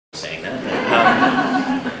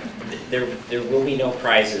There will be no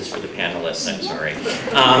prizes for the panelists, I'm sorry.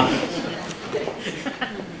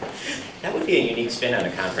 That would be a unique spin on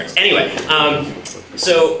a conference. Anyway,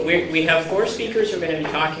 so we have 4 speakers who are going to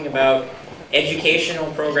be talking about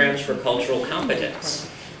educational programs for cultural competence.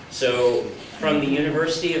 So from the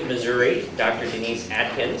University of Missouri, Dr. Denice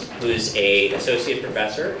Adkins, who's an associate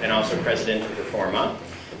professor and also president of Reforma.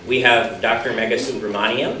 We have Dr.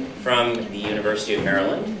 Subramaniam from the University of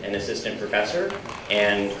Maryland, an assistant professor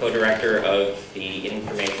and co-director of the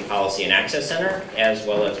Information Policy and Access Center, as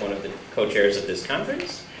well as one of the co-chairs of this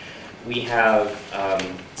conference. We have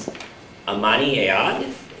Amani,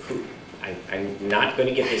 who I'm not going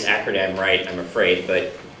to get this acronym right, I'm afraid,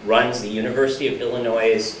 but runs the University of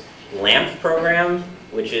Illinois' LAMP program,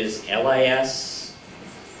 which is LIS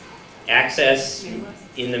Access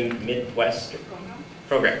in the Midwest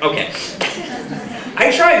program. Okay.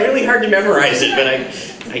 I tried really hard to memorize it, but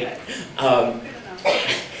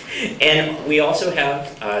and we also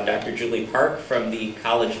have Dr. Julie Park from the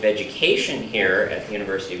College of Education here at the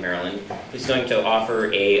University of Maryland, who's going to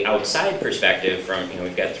offer a outside perspective from,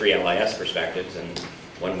 we've got 3 LIS perspectives and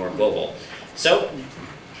 1 more global. So,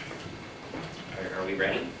 are we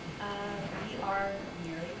ready? We are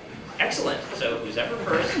nearly ready. Excellent. So, who's ever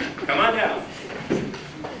first, come on down.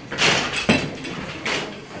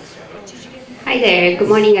 Hi there, good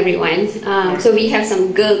morning everyone. So we have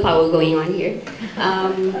some girl power going on here.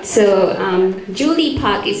 Julie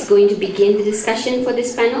Park is going to begin the discussion for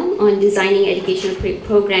this panel on designing educational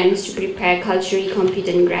programs to prepare culturally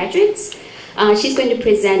competent graduates. She's going to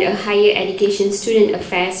present a higher education student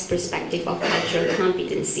affairs perspective of cultural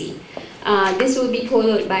competency. This will be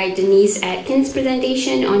followed by Denice Adkins'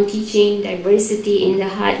 presentation on teaching diversity in the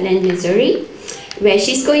Heartland, Missouri, where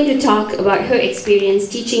she's going to talk about her experience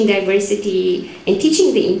teaching diversity and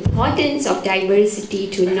teaching the importance of diversity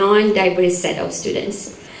to non-diverse set of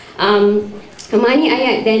students. Amani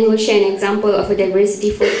then will share an example of a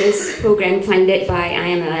diversity-focused program funded by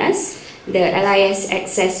IMLS, the LIS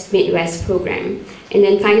Access Midwest program. And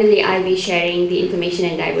then finally, I'll be sharing the information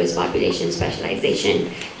and diverse population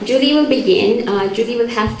specialization. Julie will begin. Julie will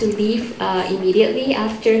have to leave immediately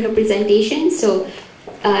after her presentation, so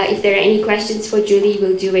if there are any questions for Julie,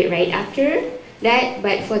 we'll do it right after that.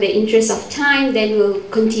 But for the interest of time, then we'll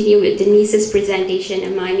continue with Denice's presentation,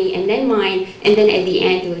 Amani, and then mine. And then at the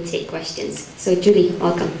end, we'll take questions. So Julie,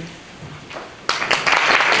 welcome.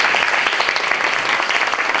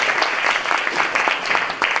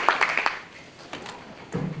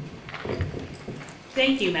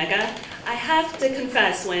 Thank you, Mega. I have to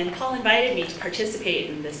confess, when Paul invited me to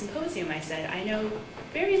participate in the symposium, I said, I know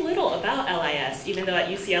very little about LIS, even though at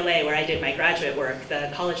UCLA, where I did my graduate work,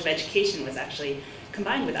 the College of Education was actually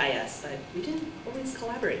combined with IS, but we didn't always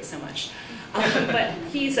collaborate so much. But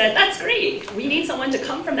he said, that's great. We need someone to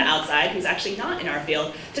come from the outside, who's actually not in our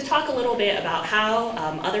field, to talk a little bit about how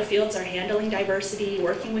other fields are handling diversity,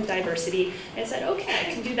 working with diversity. And I said, okay,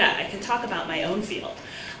 I can do that. I can talk about my own field.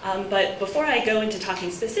 But before I go into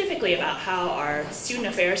talking specifically about how our Student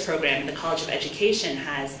Affairs program in the College of Education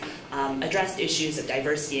has addressed issues of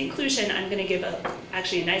diversity and inclusion, I'm going to give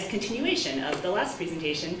actually a nice continuation of the last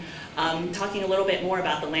presentation, talking a little bit more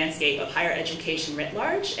about the landscape of higher education writ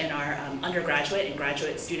large and our undergraduate and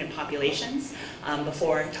graduate student populations,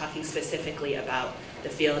 before talking specifically about the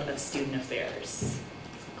field of student affairs.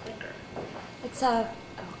 Clicker. It's okay.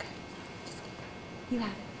 You have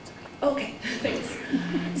it. Okay, thanks.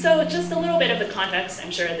 So just a little bit of the context, I'm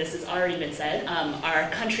sure this has already been said. Our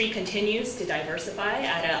country continues to diversify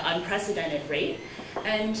at an unprecedented rate.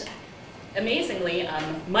 And amazingly,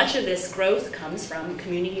 much of this growth comes from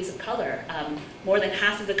communities of color. More than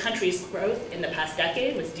half of the country's growth in the past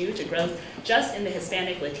decade was due to growth just in the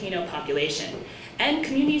Hispanic Latino population. And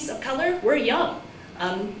communities of color, we're young.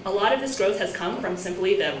 A lot of this growth has come from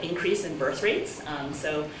simply the increase in birth rates.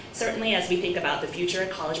 So certainly as we think about the future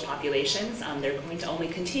college populations, they're going to only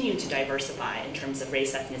continue to diversify in terms of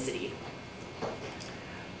race ethnicity.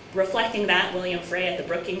 Reflecting that, William Frey at the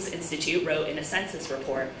Brookings Institute wrote in a census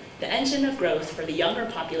report, the engine of growth for the younger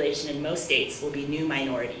population in most states will be new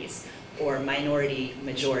minorities, or minority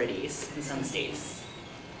majorities in some states.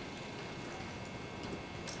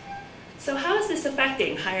 So how is this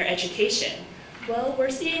affecting higher education? Well, we're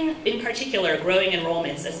seeing, in particular, growing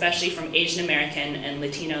enrollments, especially from Asian American and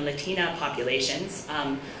Latina populations.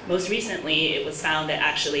 Most recently, it was found that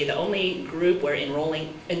actually the only group where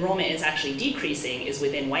enrollment is actually decreasing is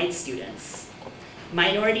within white students.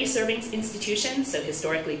 Minority-serving institutions, so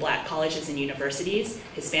historically black colleges and universities,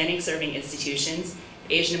 Hispanic-serving institutions,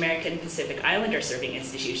 Asian American Pacific Islander serving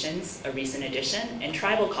institutions, a recent addition, and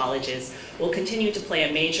tribal colleges will continue to play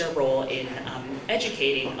a major role in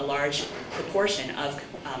educating a large proportion of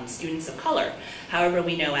students of color. However,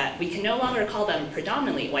 we can no longer call them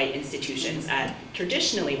predominantly white institutions, as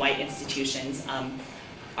traditionally white institutions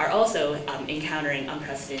are also encountering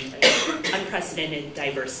unprecedented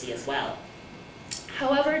diversity as well.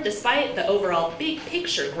 However, despite the overall big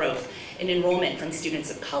picture growth in enrollment from students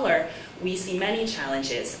of color, we see many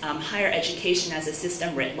challenges. Higher education as a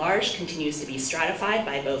system writ large continues to be stratified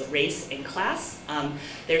by both race and class.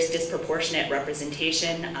 There's disproportionate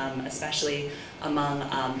representation, especially among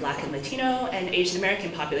Black and Latino and Asian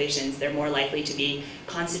American populations. They're more likely to be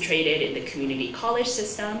concentrated in the community college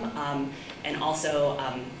system, and also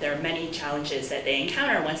there are many challenges that they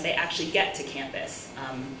encounter once they actually get to campus.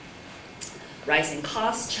 Rising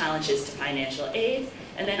costs, challenges to financial aid,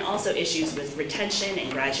 and then also issues with retention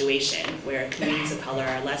and graduation, where communities of color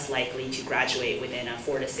are less likely to graduate within a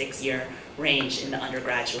 4 to 6 year range in the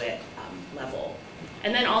undergraduate level.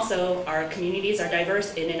 And then also our communities are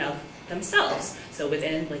diverse in and of themselves. So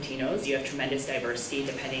within Latinos, you have tremendous diversity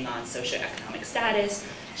depending on socioeconomic status,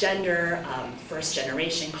 gender, first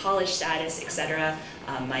generation college status, etc.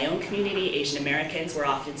 My own community, Asian Americans, were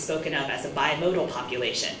often spoken of as a bimodal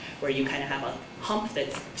population, where you kind of have a hump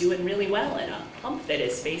that's doing really well and a hump that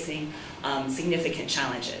is facing significant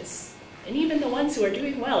challenges. And even the ones who are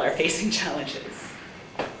doing well are facing challenges.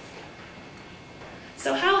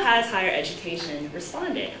 So how has higher education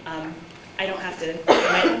responded? I don't have to,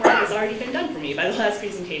 my homework has already been done for me by the last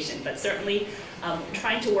presentation, but certainly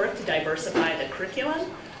trying to work to diversify the curriculum,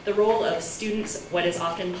 the role of students, what is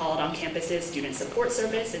often called on campuses student support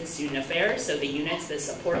service and student affairs, so the units that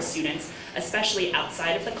support students, especially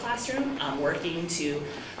outside of the classroom, working to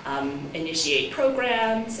initiate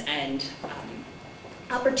programs and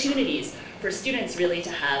opportunities for students really to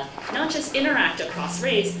have not just interact across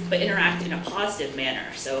race, but interact in a positive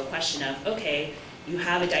manner. So a question of, okay, you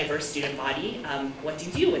have a diverse student body, what do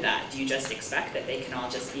you do with that? Do you just expect that they can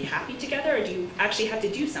all just be happy together, or do you actually have to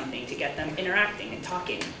do something to get them interacting and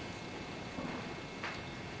talking?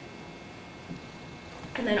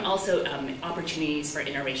 And then also opportunities for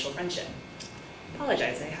interracial friendship.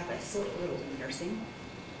 Apologize, I have a little nursing.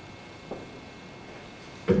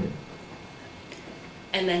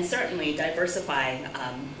 And then certainly diversifying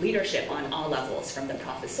leadership on all levels, from the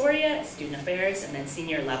professoriate, student affairs, and then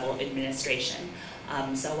senior level administration.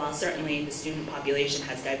 So while certainly the student population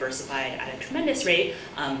has diversified at a tremendous rate,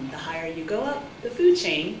 the higher you go up the food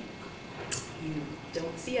chain, you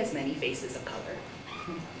don't see as many faces of color.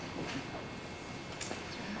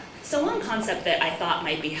 So one concept that I thought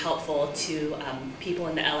might be helpful to people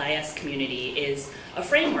in the LIS community is a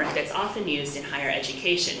framework that's often used in higher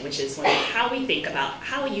education, which is how we think about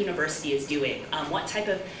how a university is doing, what type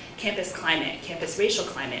of campus climate, campus racial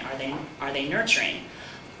climate are they nurturing.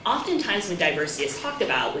 Oftentimes when diversity is talked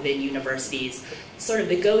about within universities, sort of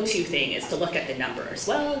the go-to thing is to look at the numbers.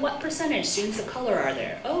 Well, what percentage students of color are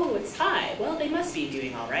there? Oh, it's high. Well, they must be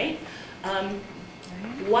doing all right.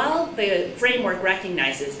 While the framework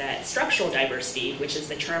recognizes that structural diversity, which is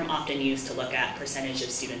the term often used to look at percentage of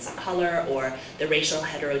students of color or the racial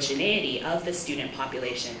heterogeneity of the student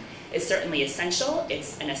population, is certainly essential.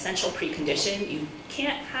 It's an essential precondition. You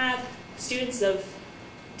can't have students of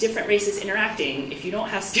different races interacting if you don't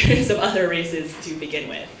have students of other races to begin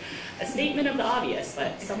with. A statement of the obvious,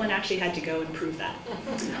 but someone actually had to go and prove that.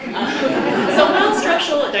 So while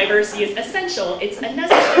structural diversity is essential, it's a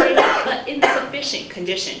necessary but insufficient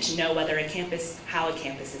condition to know whether how a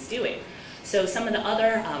campus is doing. So some of the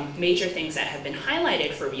other major things that have been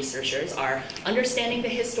highlighted for researchers are understanding the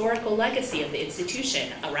historical legacy of the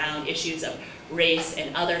institution around issues of race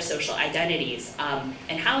and other social identities,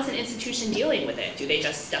 and how is an institution dealing with it? Do they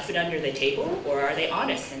just stuff it under the table, or are they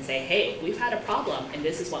honest and say, hey, we've had a problem and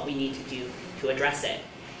this is what we need to do to address it?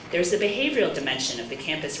 There's the behavioral dimension of the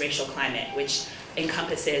campus racial climate, which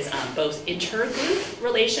encompasses both intergroup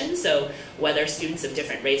relations, so whether students of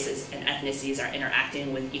different races and ethnicities are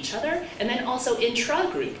interacting with each other, and then also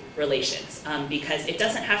intra-group relations, because it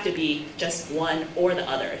doesn't have to be just one or the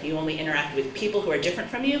other. You only interact with people who are different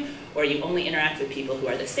from you, or you only interact with people who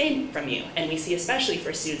are the same from you. And we see, especially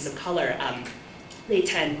for students of color, they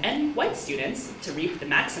tend, and white students, to reap the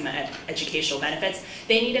maximum educational benefits,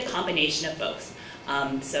 they need a combination of both.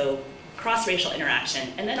 So cross-racial interaction,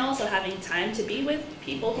 and then also having time to be with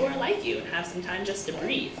people who are like you and have some time just to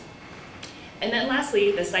breathe. And then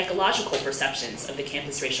lastly, the psychological perceptions of the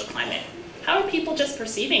campus racial climate. How are people just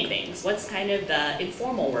perceiving things? What's kind of the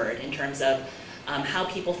informal word in terms of how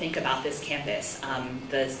people think about this campus,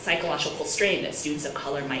 the psychological strain that students of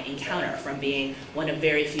color might encounter from being one of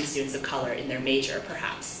very few students of color in their major,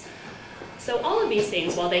 perhaps. So all of these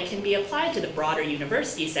things, while they can be applied to the broader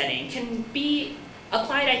university setting, can be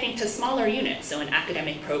applied, I think, to smaller units, so an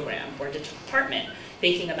academic program or department,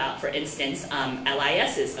 thinking about, for instance,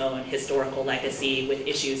 LIS's own historical legacy with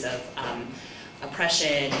issues of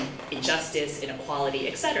oppression, injustice, inequality,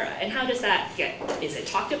 etc. And how does that get, is it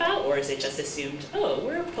talked about, or is it just assumed, oh,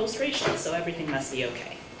 we're post-racial, so everything must be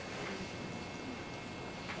okay?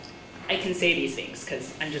 I can say these things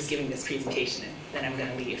because I'm just giving this presentation and then I'm going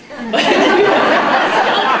to leave.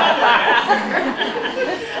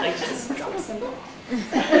 Like, just drop some.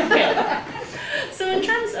 Okay. So in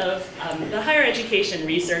terms of the higher education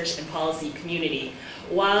research and policy community,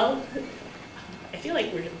 while I feel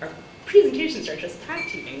like our presentations are just tag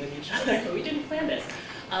teaming with each other, but we didn't plan this.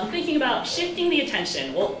 Thinking about shifting the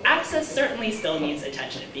attention, well, access certainly still needs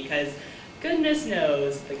attention because goodness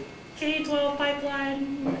knows the K-12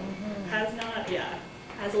 pipeline has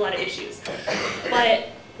a lot of issues. But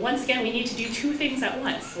once again, we need to do two things at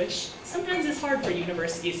once, which sometimes is hard for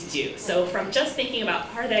universities to do. So from just thinking about,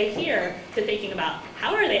 are they here, to thinking about,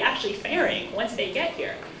 how are they actually faring once they get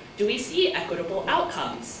here? Do we see equitable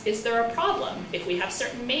outcomes? Is there a problem if we have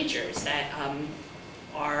certain majors that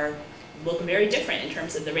look very different in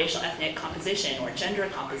terms of the racial ethnic composition or gender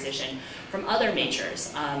composition from other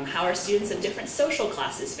majors? How are students of different social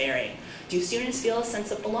classes faring? Do students feel a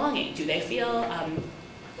sense of belonging? Do they feel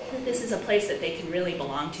that this is a place that they can really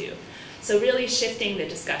belong to? So really shifting the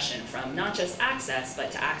discussion from not just access,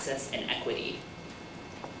 but to access and equity.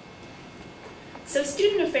 So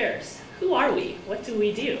student affairs, who are we? What do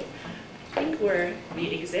we do? I think we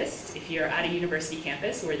exist. If you're at a university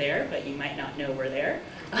campus, we're there, but you might not know we're there.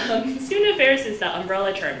 Student affairs is the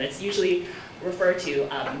umbrella term that's usually referred to.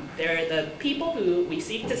 They're the people who we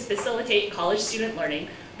seek to facilitate college student learning,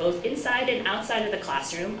 both inside and outside of the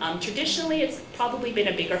classroom. Traditionally, it's probably been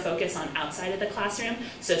a bigger focus on outside of the classroom,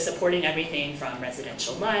 so supporting everything from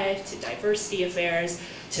residential life to diversity affairs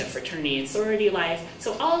to fraternity and sorority life.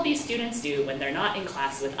 So all of these students do when they're not in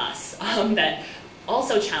class with us, that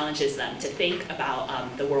also challenges them to think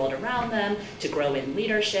about the world around them, to grow in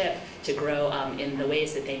leadership, to grow in the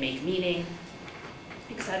ways that they make meaning,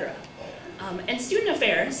 etc. And student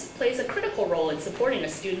affairs plays a critical role in supporting a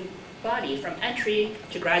student body from entry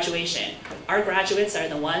to graduation. Our graduates are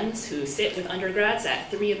the ones who sit with undergrads at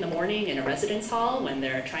 3 in the morning in a residence hall when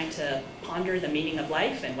they're trying to ponder the meaning of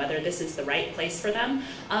life and whether this is the right place for them.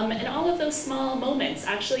 And all of those small moments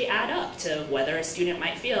actually add up to whether a student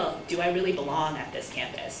might feel, do I really belong at this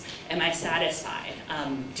campus? Am I satisfied?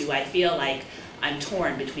 Do I feel like I'm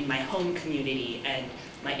torn between my home community and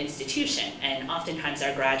my institution? And oftentimes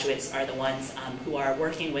our graduates are the ones who are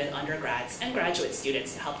working with undergrads and graduate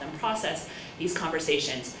students to help them process these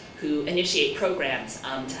conversations, who initiate programs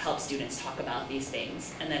to help students talk about these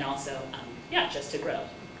things, and then also, just to grow.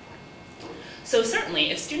 So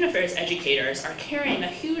certainly, if student affairs educators are carrying a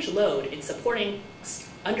huge load in supporting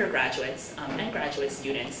undergraduates and graduate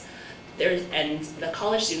students, and the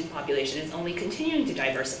college student population is only continuing to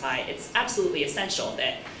diversify, it's absolutely essential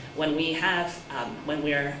that when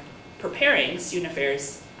we're preparing student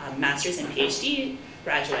affairs master's and PhD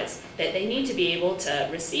graduates, that they need to be able to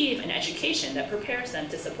receive an education that prepares them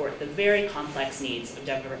to support the very complex needs of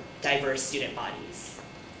diverse student bodies.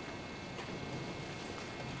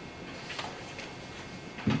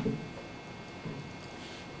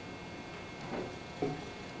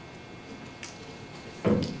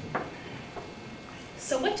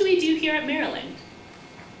 So what do we do here at Maryland?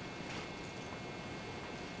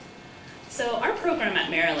 So our program at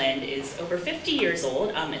Maryland is over 50 years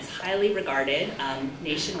old. It's highly regarded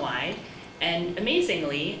nationwide. And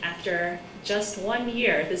amazingly, after just 1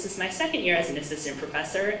 year, this is my second year as an assistant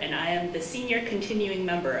professor, and I am the senior continuing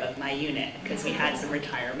member of my unit because we had some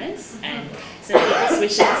retirements and some people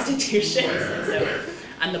switched institutions, and so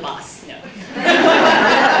I'm the boss. No.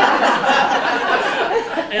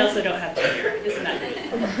 I also don't have tenure. Isn't that good?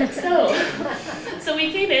 So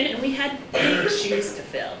we came in and we had big shoes to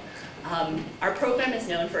fill. Our program is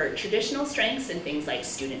known for traditional strengths in things like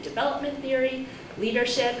student development theory,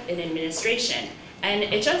 leadership, and administration. And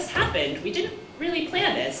it just happened. We didn't really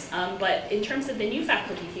plan this, but in terms of the new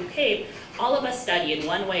faculty who came, all of us study in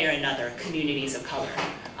one way or another communities of color.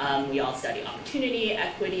 We all study opportunity,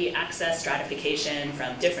 equity, access, stratification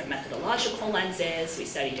from different methodological lenses. We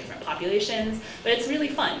study different populations, but it's really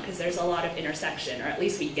fun because there's a lot of intersection, or at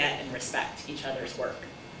least we get and respect each other's work.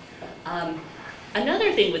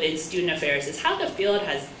 Another thing within student affairs is how the field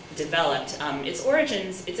has developed. Its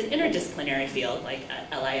origins, it's an interdisciplinary field like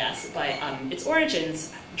LIS, but its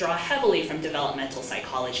origins draw heavily from developmental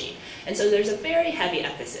psychology. And so there's a very heavy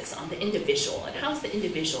emphasis on the individual and how's the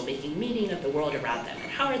individual making meaning of the world around them and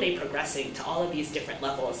how are they progressing to all of these different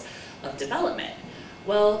levels of development.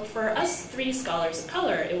 Well, for us 3 scholars of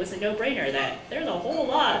color, it was a no-brainer that there's a whole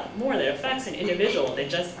lot more that affects an individual than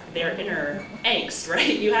just their inner angst,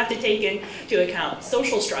 right? You have to take into account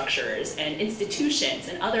social structures and institutions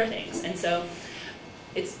and other things. And so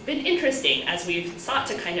it's been interesting as we've sought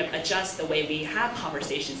to kind of adjust the way we have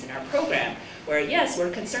conversations in our program, where yes, we're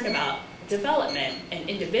concerned about development and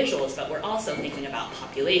individuals, but we're also thinking about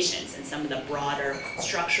populations and some of the broader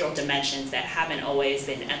structural dimensions that haven't always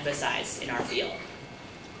been emphasized in our field.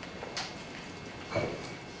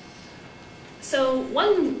 So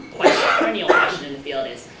one perennial question in the field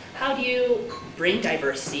is, how do you bring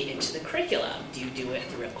diversity into the curriculum? Do you do it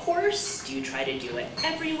through a course? Do you try to do it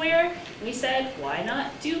everywhere? And we said, why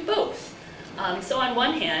not do both? So on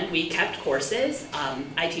one hand, we kept courses.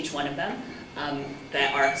 I teach one of them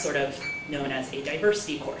that are sort of known as a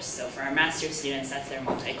diversity course. So for our master's students, that's their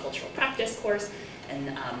multicultural practice course,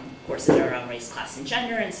 and courses around race, class, and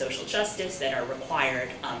gender, and social justice that are required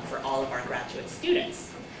for all of our graduate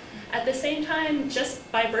students. At the same time, just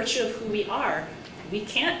by virtue of who we are, we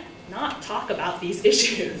can't not talk about these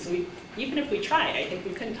issues. Even if we tried, I think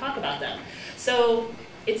we couldn't talk about them. So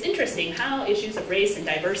it's interesting how issues of race and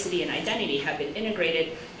diversity and identity have been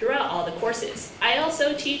integrated throughout all the courses. I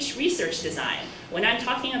also teach research design. When I'm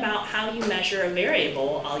talking about how you measure a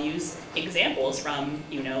variable, I'll use examples from,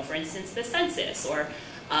 for instance, the census, or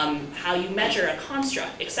how you measure a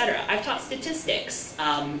construct, etc. I've taught statistics,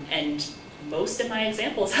 and most of my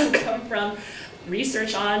examples have come from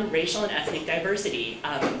research on racial and ethnic diversity.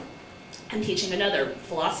 I'm teaching another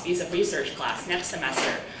philosophies of research class next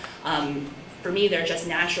semester. For me, they're just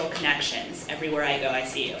natural connections. Everywhere I go, I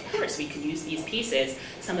see, of course, we can use these pieces,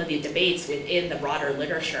 some of the debates within the broader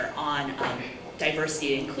literature on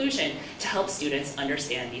diversity and inclusion to help students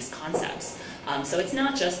understand these concepts. So it's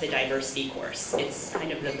not just the diversity course, it's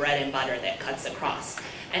kind of the bread and butter that cuts across.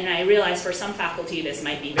 And I realize for some faculty this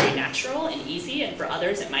might be very natural and easy, and for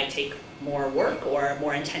others it might take more work or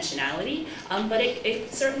more intentionality, but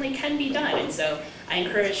it certainly can be done. And so I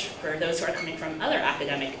encourage, for those who are coming from other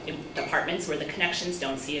academic departments where the connections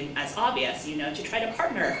don't seem as obvious, to try to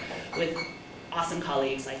partner with awesome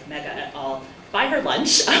colleagues like Mega et al. Buy her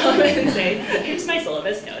lunch and say, here's my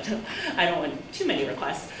syllabus. No, I don't want too many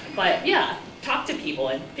requests. But yeah, talk to people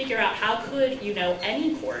and figure out how could,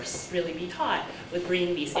 any course really be taught with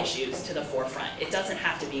bringing these issues to the forefront. It doesn't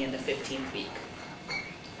have to be in the 15th week.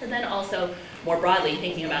 And then also, more broadly,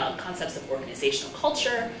 thinking about concepts of organizational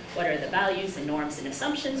culture, what are the values and norms and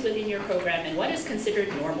assumptions within your program, and what is considered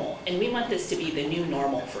normal. And we want this to be the new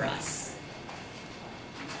normal for us.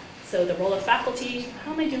 So the role of faculty,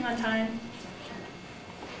 how am I doing on time?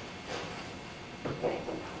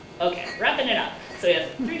 Okay, wrapping it up. So we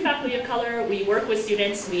have 3 faculty of color. We work with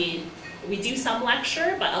students. We do some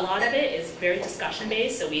lecture, but a lot of it is very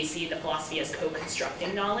discussion-based, so we see the philosophy as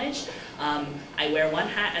co-constructing knowledge. I wear one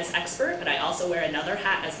hat as expert, but I also wear another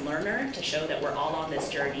hat as learner to show that we're all on this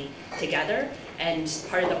journey together. And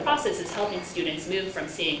part of the process is helping students move from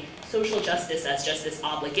seeing social justice as just this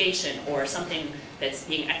obligation or something that's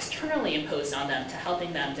being externally imposed on them to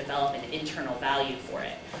helping them develop an internal value for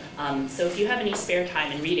it. So if you have any spare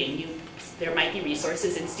time in reading, there might be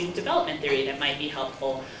resources in student development theory that might be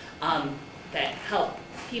helpful, that help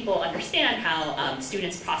people understand how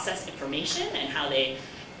students process information and how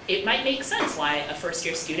it might make sense why a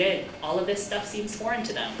first-year student, all of this stuff seems foreign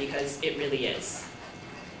to them, because it really is.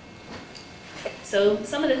 So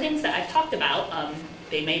some of the things that I've talked about,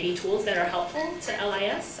 they may be tools that are helpful to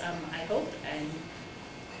LIS, I hope, and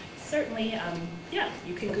certainly, yeah,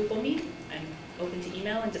 you can Google me. I'm open to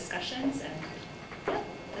email and discussions, and yeah,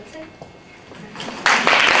 that's it.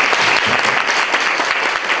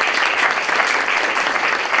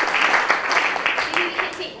 Maybe we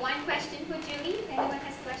can take one question for Julie, if anyone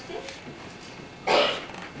has a question.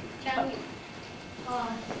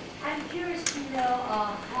 I'm curious to know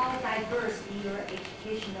how diverse in your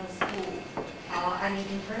educational school,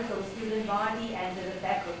 in terms of student body and the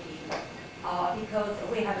faculty, because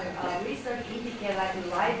we have research indicate like the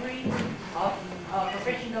library of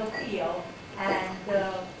professional field, and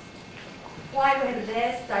why we have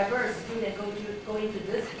less diverse students go into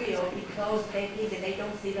this field, because they think that they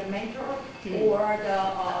don't see the mentor or the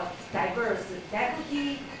diverse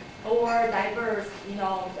faculty, or diverse,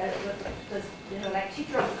 like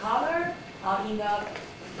teacher of color in the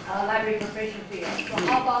library professional field. So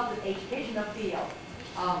how about the educational field?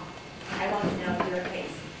 I want to know your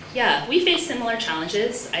case. Yeah, we face similar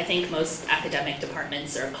challenges. I think most academic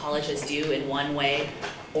departments or colleges do in one way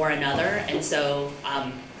or another. And so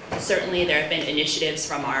certainly there have been initiatives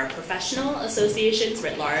from our professional associations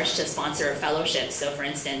writ large to sponsor fellowships. So for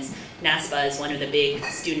instance, NASPA is one of the big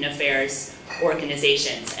student affairs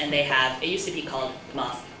organizations, and they have, it used to be called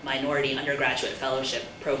MUF, Minority Undergraduate Fellowship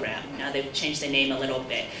Program. Now they've changed the name a little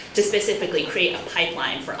bit to specifically create a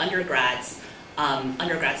pipeline for undergrads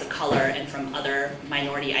of color and from other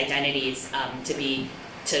minority identities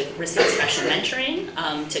to receive special mentoring,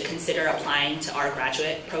 to consider applying to our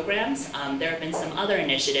graduate programs. There have been some other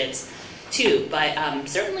initiatives too, but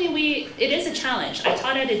certainly it is a challenge. I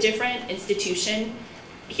taught at a different institution.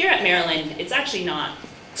 Here at Maryland, it's actually not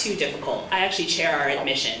too difficult. I actually chair our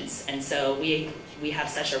admissions, and so we have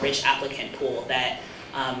such a rich applicant pool that,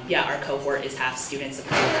 yeah, our cohort is half students of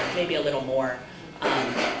color, maybe a little more.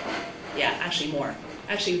 Yeah, actually more.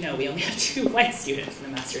 Actually, no, we only have 2 white students in the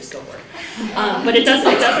master's cohort. But it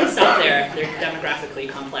doesn't stop there. They're demographically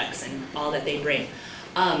complex and all that they bring.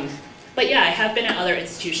 But yeah, I have been at other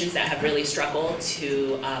institutions that have really struggled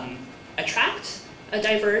to attract a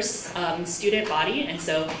diverse student body, and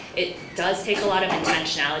so it does take a lot of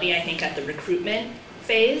intentionality, I think, at the recruitment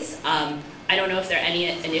phase. I don't know if there are any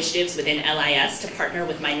initiatives within LIS to partner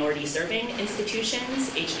with minority-serving institutions,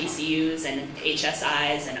 HBCUs and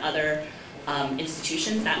HSIs and other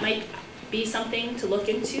institutions. That might be something to look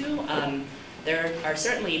into. There are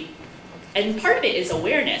certainly, and part of it is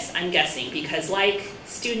awareness, I'm guessing, because like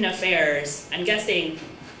student affairs, I'm guessing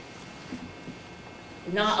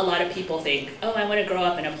not a lot of people think, oh, I want to grow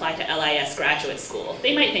up and apply to LIS graduate school.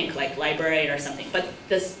 They might think like librarian or something, but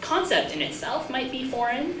this concept in itself might be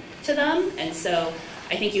foreign to them, and so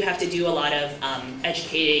I think you have to do a lot of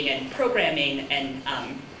educating and programming and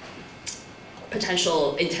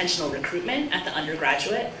potential intentional recruitment at the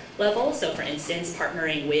undergraduate level. So for instance,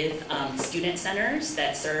 partnering with student centers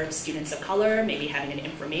that serve students of color, maybe having an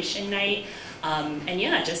information night. And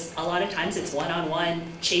yeah, just a lot of times it's one-on-one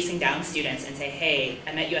chasing down students and say, hey,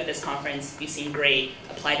 I met you at this conference, you seem great,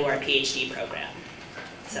 apply to our PhD program.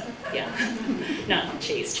 So yeah, not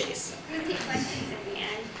chase. We'll take questions at the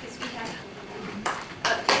end because we have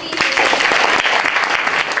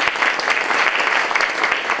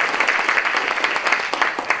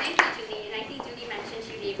Thank you, Julie. And I think Julie mentioned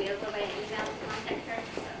she'll be available by email to contact her.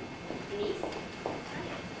 So, Denise.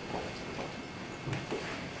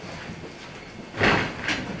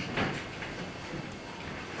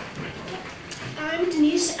 I'm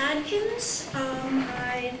Denice Adkins.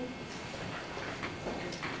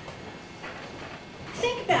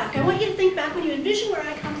 Think back. I want you to think back when you envision where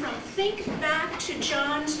I come from. Think back to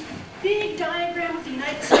John's big diagram of the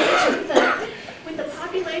United States with the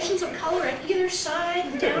populations of color at either side,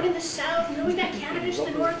 and down in the south, and then we've got Canada to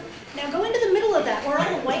the north. Now go into the middle of that, where all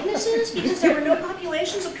the whiteness is, because there were no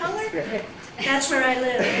populations of color. That's where I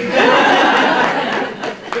live.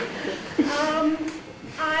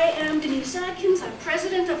 I am Denice Adkins. I'm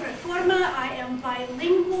president of Reforma. I am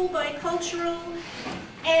bilingual, bicultural,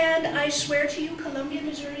 and I swear to you, Columbia,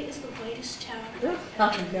 Missouri is the whitest town. Oh,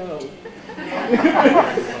 no.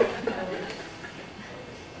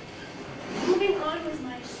 Moving on with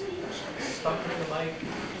my speech. Talk to the mic.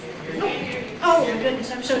 Oh my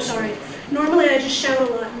goodness, I'm so sorry. Normally I just shout a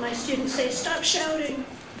lot, and my students say, stop shouting.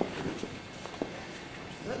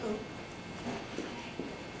 Uh-oh.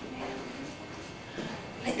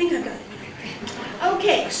 I think I've got it now.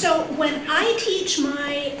 Okay, so when I teach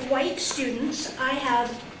my white students, I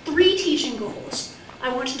have 3 teaching goals. I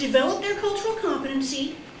want to develop their cultural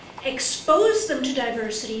competency, expose them to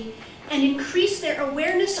diversity, and increase their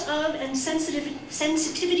awareness of and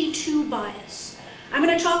sensitivity to bias. I'm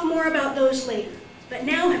going to talk more about those later, but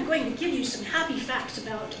now I'm going to give you some happy facts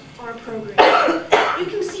about our program. You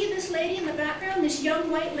can see this lady in the background, this young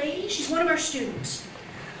white lady. She's one of our students.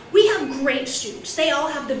 We have great students. They all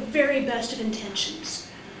have the very best of intentions.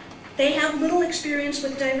 They have little experience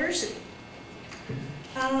with diversity.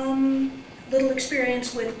 Little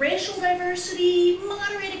experience with racial diversity,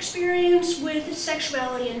 moderate experience with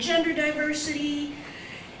sexuality and gender diversity,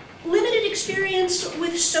 limited experience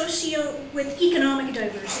with economic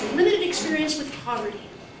diversity, limited experience with poverty.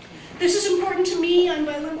 This is important to me. I'm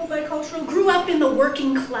bilingual, bicultural, grew up in the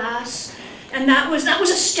working class, and that was a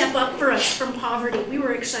step up for us from poverty. We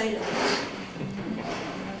were excited.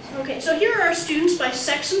 Okay, so here are our students by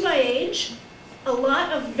sex and by age. A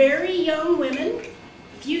lot of very young women,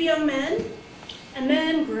 a few young men, and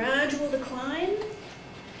then gradual decline.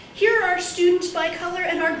 Here are our students by color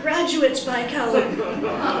and our graduates by color.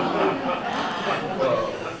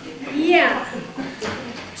 Yeah.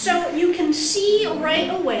 So you can can see right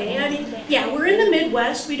away, I mean, yeah, we're in the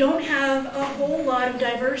Midwest, we don't have a whole lot of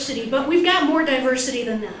diversity, but we've got more diversity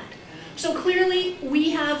than that. So clearly,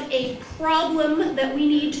 we have a problem that we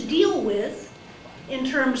need to deal with in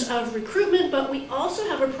terms of recruitment, but we also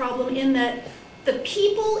have a problem in that the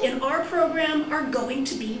people in our program are going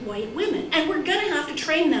to be white women, and we're going to have to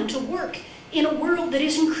train them to work in a world that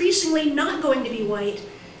is increasingly not going to be white,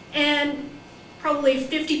 and probably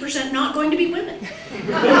 50% not going to be women. Okay.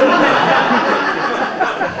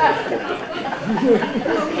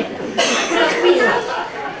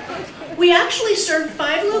 We actually serve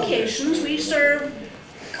 5 locations. We serve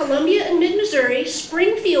Columbia and Mid-Missouri,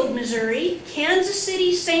 Springfield, Missouri, Kansas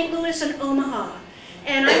City, St. Louis, and Omaha.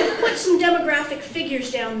 And I will put some demographic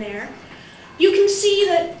figures down there. You can see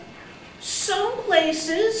that some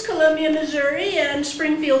places, Columbia, Missouri, and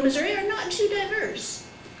Springfield, Missouri, are not too diverse.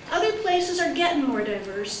 Other places are getting more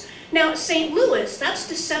diverse. Now, St. Louis, that's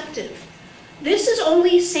deceptive. This is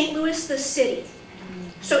only St. Louis, the city.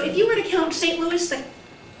 So if you were to count St. Louis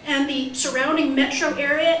and the surrounding metro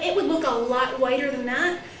area, it would look a lot whiter than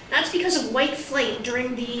that. That's because of white flight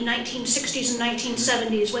during the 1960s and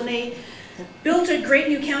 1970s when they built a great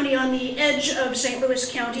new county on the edge of St.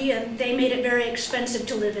 Louis County, and they made it very expensive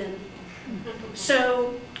to live in.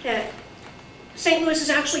 So St. Louis is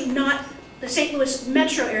actually not, the St. Louis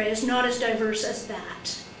metro area is not as diverse as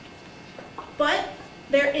that. But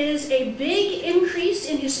there is a big increase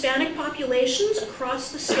in Hispanic populations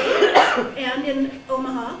across the state and in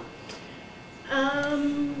Omaha.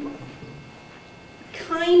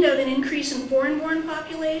 Kind of an increase in foreign-born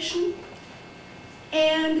population.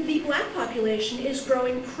 And the black population is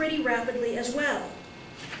growing pretty rapidly as well.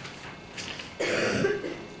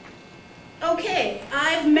 Okay,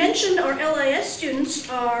 I've mentioned our LIS students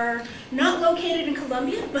are not located in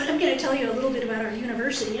Columbia, but I'm going to tell you a little bit about our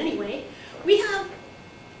university anyway.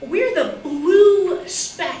 We're the blue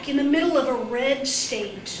speck in the middle of a red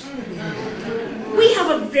state. We have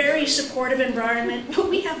a very supportive environment, but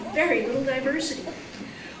we have very little diversity.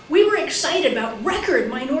 We were excited about record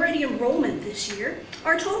minority enrollment this year.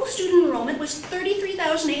 Our total student enrollment was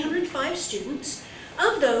 33,805 students.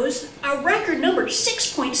 Of those, a record number,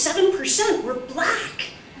 6.7%, were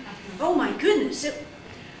black. Oh my goodness,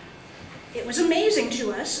 it was amazing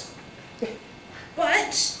to us.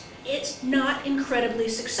 But it's not incredibly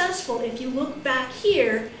successful. If you look back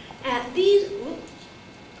here at these, whoops,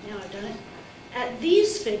 now I've done it, at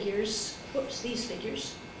these figures, whoops, these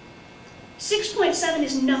figures, 6.7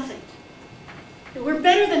 is nothing. We're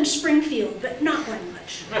better than Springfield, but not by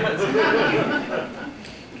much.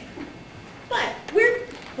 But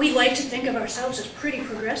we like to think of ourselves as pretty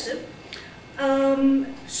progressive.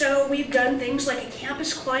 So we've done things like a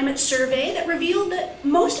campus climate survey that revealed that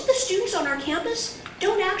most of the students on our campus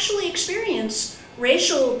don't actually experience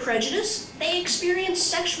racial prejudice. They experience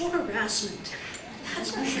sexual harassment.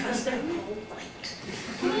 That's because they're all white.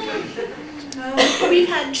 We've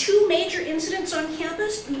had 2 major incidents on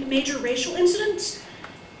campus, major racial incidents,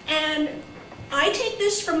 and I take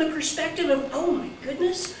this from the perspective of, oh my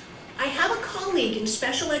goodness, I have a colleague in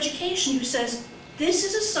special education who says, this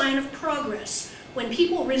is a sign of progress. When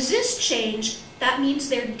people resist change, that means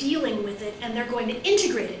they're dealing with it and they're going to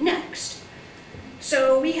integrate it next.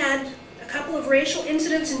 So we had a couple of racial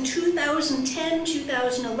incidents in 2010,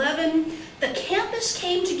 2011. The campus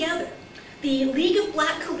came together. The League of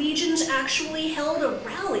Black Collegians actually held a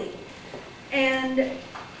rally. And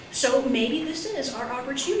so maybe this is our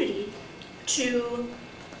opportunity to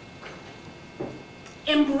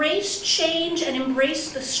embrace change and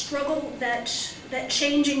embrace the struggle that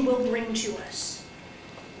changing will bring to us.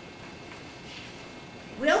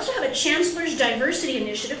 We also have a Chancellor's Diversity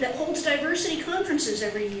Initiative that holds diversity conferences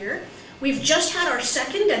every year. We've just had our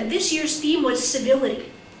 2nd, and this year's theme was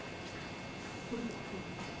civility.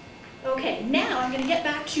 Okay, now I'm going to get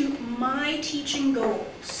back to my teaching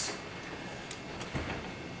goals.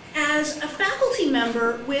 As a faculty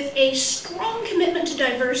member with a strong commitment to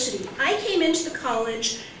diversity, I came into the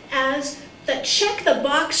college as the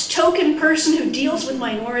check-the-box token person who deals with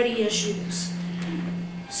minority issues.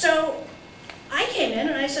 So I came in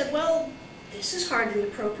and I said, well, this is hardly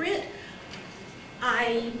appropriate.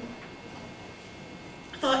 I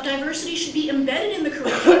thought diversity should be embedded in the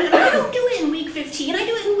curriculum, and I don't do it in week 15, I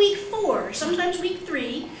do it in week 4, sometimes week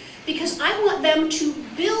 3, because I want them to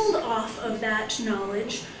build off of that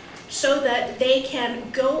knowledge so that they can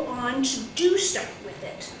go on to do stuff with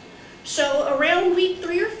it. So around week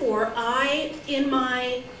 3 or 4, I, in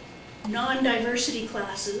my non-diversity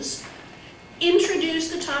classes, introduce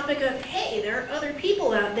the topic of, hey, there are other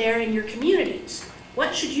people out there in your communities.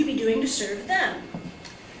 What should you be doing to serve them?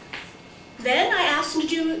 Then I asked them to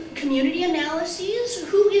do community analyses,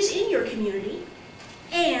 who is in your community,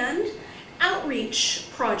 and outreach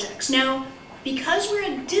projects. Now, because we're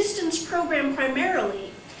a distance program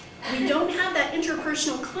primarily, we don't have that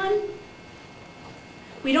interpersonal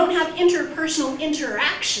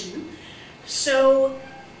interaction, so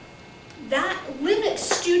that limits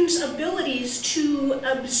students' abilities to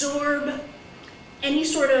absorb any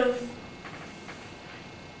sort of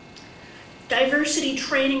diversity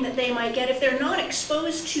training that they might get. If they're not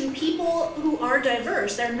exposed to people who are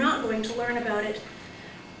diverse, they're not going to learn about it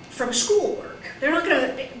from schoolwork. They're not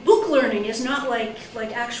going to, book learning is not like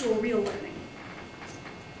actual real learning.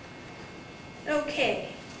 Okay,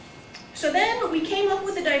 so then we came up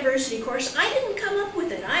with a diversity course. I didn't come up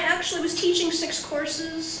with it. I actually was teaching 6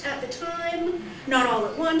 courses at the time, not all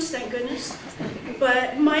at once, thank goodness,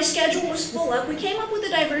 but my schedule was full up. We came up with a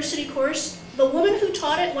diversity course. The woman who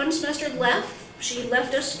taught it one semester left. She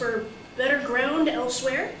left us for better ground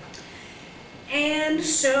elsewhere. And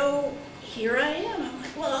so here I am. I'm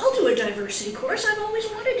like, well, I'll do a diversity course. I've always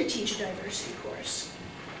wanted to teach a diversity course.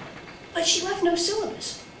 But she left no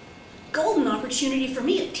syllabus. Golden opportunity for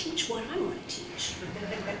me to teach what I want to teach.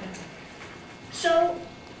 So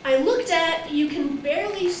I looked at, you can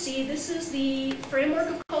barely see, this is the Framework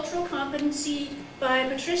of Cultural Competency by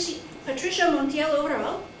Patricia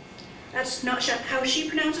Montiel-Oral. That's not how she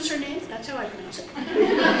pronounces her name, that's how I pronounce it.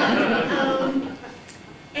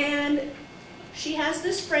 And she has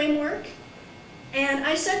this framework, and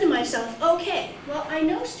I said to myself, okay, well, I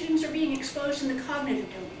know students are being exposed in the cognitive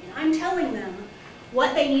domain. I'm telling them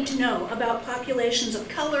what they need to know about populations of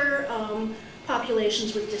color,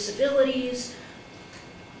 populations with disabilities.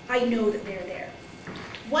 I know that they're there.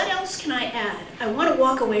 What else can I add? I want to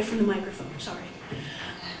walk away from the microphone, sorry.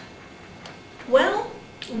 Well,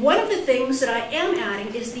 one of the things that I am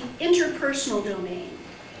adding is the interpersonal domain.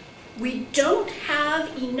 We don't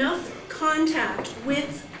have enough contact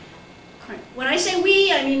with, when I say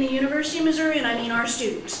we, I mean the University of Missouri and I mean our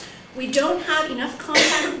students. We don't have enough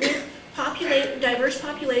contact with diverse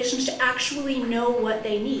populations to actually know what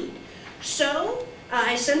they need. So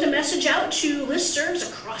I sent a message out to listservs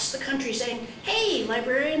across the country saying, hey,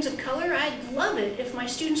 librarians of color, I'd love it if my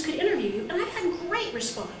students could interview you. And I've had great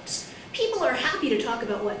response. People are happy to talk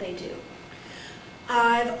about what they do.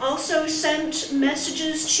 I've also sent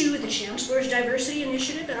messages to the Chancellor's Diversity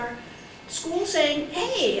Initiative at our school saying,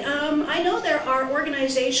 hey, I know there are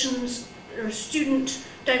organizations, or student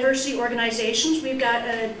diversity organizations. We've got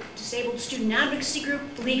a disabled student advocacy group,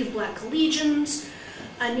 the League of Black Collegians,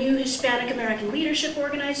 a new Hispanic American leadership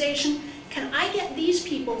organization. Can I get these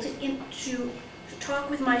people to talk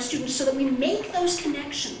with my students so that we make those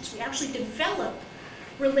connections? We actually develop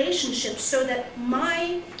relationships so that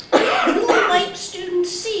my little white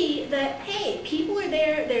students see that, hey, people are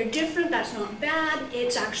there, they're different, that's not bad,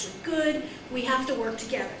 it's actually good, we have to work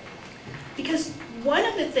together. Because one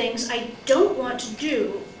of the things I don't want to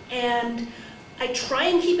do, and I try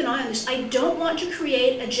and keep an eye on this, I don't want to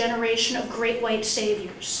create a generation of great white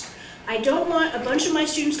saviors. I don't want a bunch of my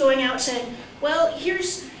students going out saying, well,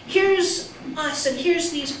 here's us and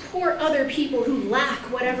here's these poor other people who lack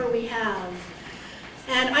whatever we have,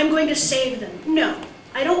 and I'm going to save them. No,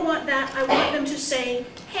 I don't want that. I want them to say,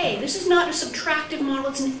 hey, this is not a subtractive model,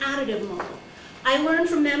 it's an additive model. I learn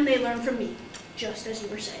from them, they learn from me, just as you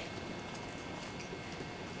were saying.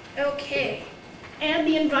 Okay, and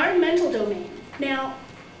the environmental domain. Now,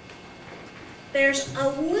 there's a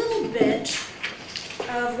little bit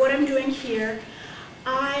of what I'm doing here.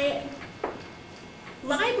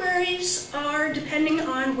 Libraries are, depending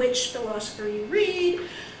on which philosopher you read,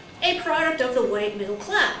 a product of the white middle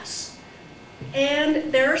class.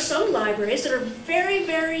 And there are some libraries that are very,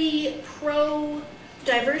 very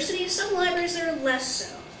pro-diversity, some libraries that are less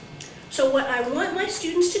so. So what I want my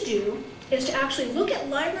students to do is to actually look at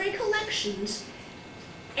library collections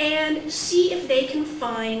and see if they can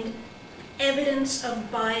find evidence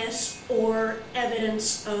of bias or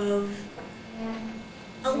evidence of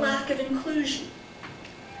a lack of inclusion.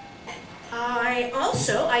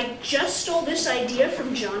 I just stole this idea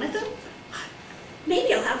from Jonathan.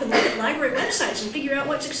 Maybe I'll have them look at library websites and figure out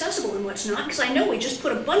what's accessible and what's not, because I know we just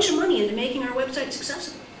put a bunch of money into making our websites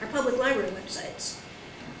accessible, our public library websites.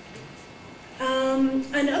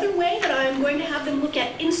 Another way that I'm going to have them look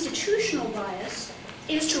at institutional bias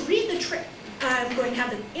is to read I'm going to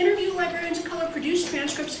have them interview librarians of color, produce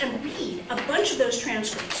transcripts, and read a bunch of those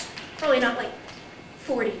transcripts. Probably not like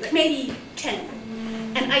 40, but maybe 10.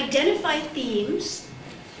 And identify themes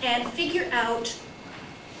and figure out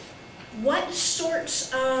what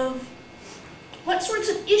sorts of What sorts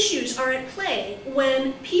of issues are at play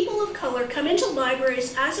when people of color come into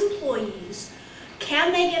libraries as employees?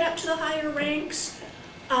 Can they get up to the higher ranks?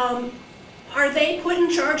 Are they put in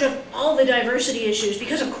charge of all the diversity issues?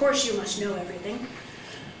 Because of course you must know everything.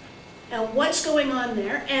 What's going on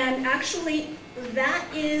there? And actually, that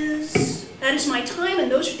is my time,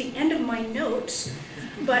 and those are the end of my notes.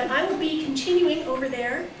 But I will be continuing over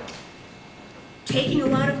there, taking a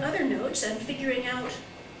lot of other notes and figuring out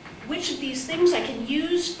which of these things I can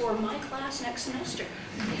use for my class next semester.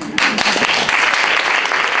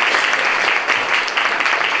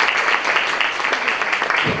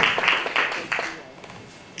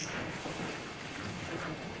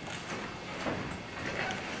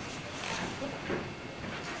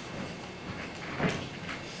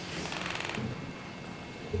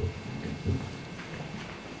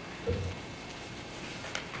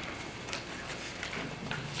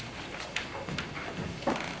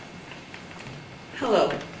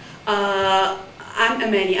 Hello, I'm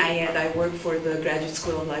Amani. I work for the Graduate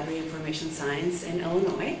School of Library Information Science in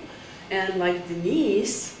Illinois. And like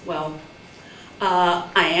Denice, well,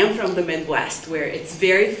 I am from the Midwest, where it's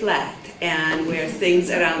very flat and where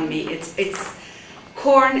things around me, it's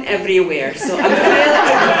corn everywhere. So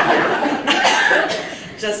I'm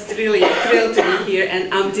just really thrilled to be here,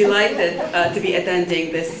 and I'm delighted to be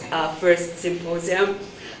attending this first symposium.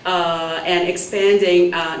 And expanding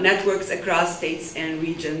networks across states and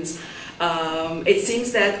regions. It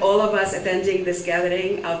seems that all of us attending this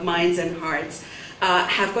gathering of minds and hearts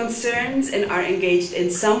have concerns and are engaged in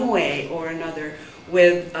some way or another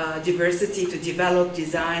with diversity to develop,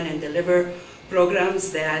 design, and deliver programs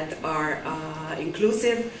that are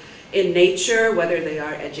inclusive in nature, whether they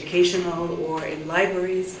are educational or in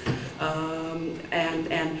libraries,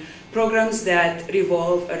 and programs that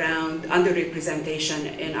revolve around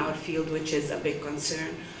underrepresentation in our field, which is a big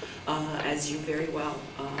concern, as you very well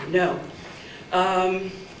know. I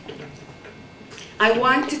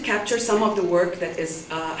want to capture some of the work that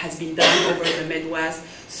has been done over the Midwest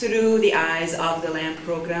through the eyes of the LAMP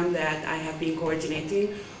program that I have been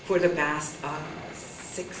coordinating for the past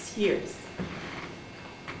 6 years.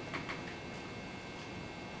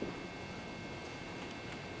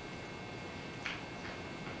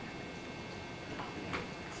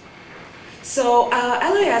 So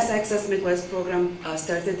LIS Access Midwest program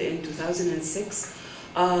started in 2006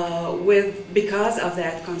 because of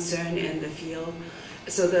that concern in the field.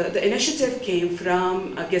 So the initiative came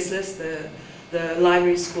from GISLIS, the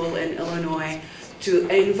library school in Illinois, to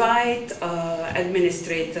invite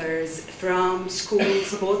administrators from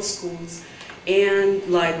schools, both schools and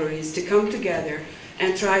libraries, to come together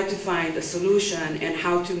and try to find a solution and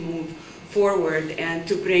how to move forward and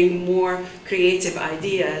to bring more creative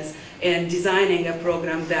ideas in designing a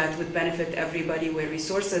program that would benefit everybody, where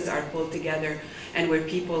resources are pulled together and where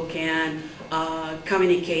people can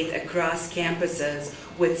communicate across campuses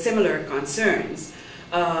with similar concerns.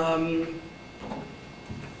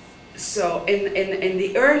 So in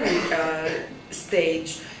the early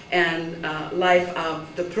stage and life of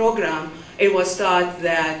the program, it was thought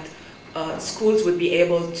that schools would be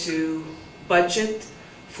able to budget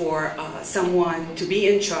for someone to be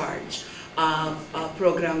in charge of a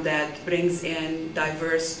program that brings in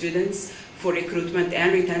diverse students for recruitment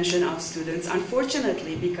and retention of students.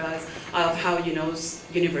 Unfortunately, because of how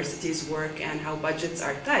universities work and how budgets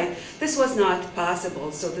are tight, this was not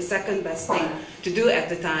possible. So the second best thing to do at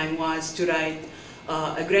the time was to write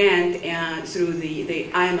a grant and through the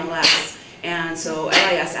IMLS. And so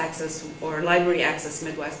LIS Access, or Library Access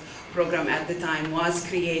Midwest program at the time, was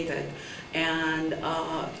created, and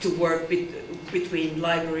to work between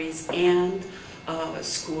libraries and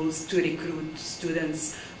schools to recruit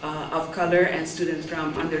students of color and students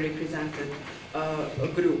from underrepresented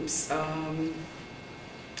groups.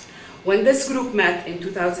 When this group met in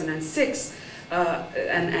 2006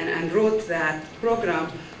 and wrote that program,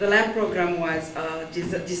 the LAMP program was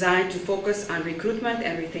designed to focus on recruitment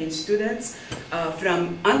and retain students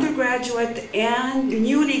from undergraduate and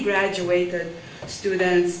newly graduated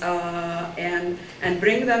students and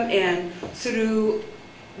bring them in through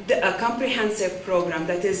a comprehensive program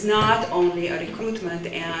that is not only a recruitment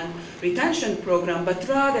and retention program, but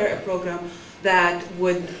rather a program that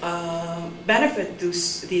would benefit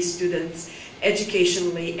these students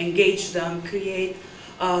educationally, engage them, create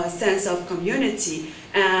a sense of community,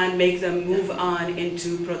 and make them move on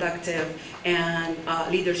into productive and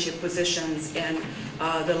leadership positions in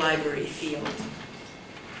the library field.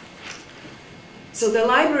 So the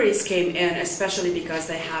libraries came in, especially because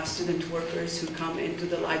they have student workers who come into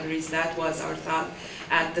the libraries. That was our thought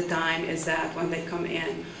at the time, is that when they come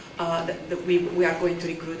in, we are going to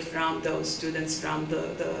recruit from those students from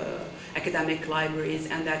the academic libraries,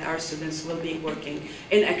 and that our students will be working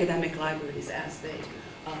in academic libraries as they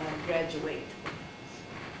graduate.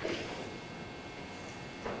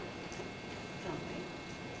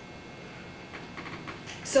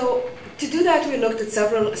 So to do that, we looked at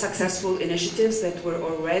several successful initiatives that were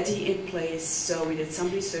already in place. So we did some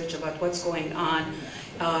research about what's going on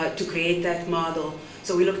to create that model.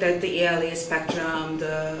 So we looked at the ALA spectrum,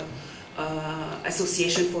 the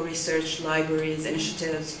Association for Research Libraries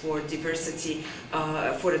initiatives for diversity,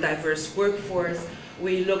 for a diverse workforce.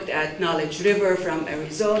 We looked at Knowledge River from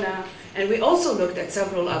Arizona, and we also looked at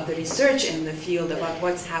several of the research in the field about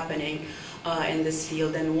what's happening in this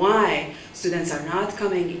field and why students are not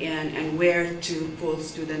coming in and where to pull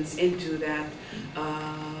students into that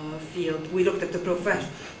field. We looked at the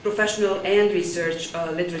professional and research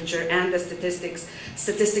literature and the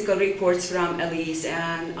statistical reports from LIS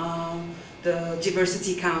and the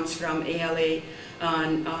diversity counts from ALA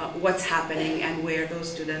on what's happening and where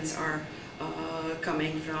those students are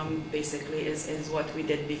coming from, basically, is what we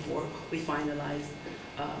did before we finalized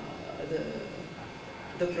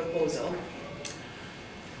the proposal.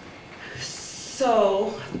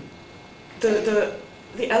 So the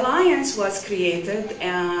alliance was created,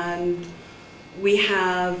 and we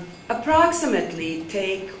have approximately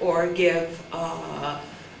take or give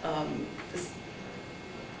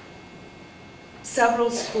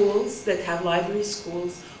several schools that have library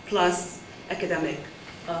schools plus academic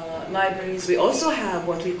libraries. We also have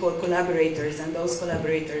what we call collaborators, and those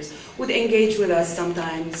collaborators would engage with us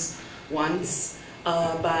sometimes once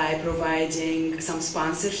by providing some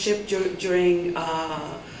sponsorship during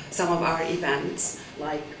some of our events,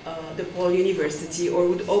 like DePaul University, or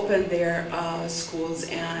would open their schools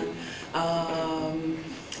and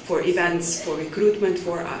for events, for recruitment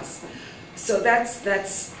for us. So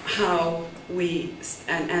that's how we,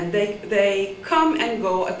 and they come and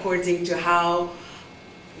go according to how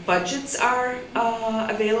budgets are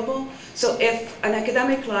available. So if an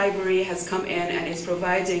academic library has come in and is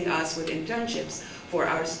providing us with internships for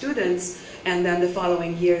our students, and then the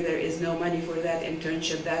following year there is no money for that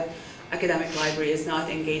internship, that academic library is not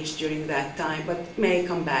engaged during that time, but may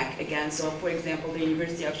come back again. So for example, the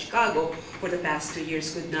University of Chicago for the past 2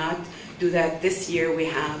 years could not do that. This year we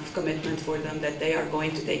have commitment for them that they are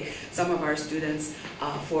going to take some of our students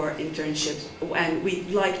for internships, and we'd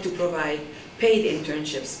like to provide paid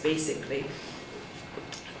internships, basically.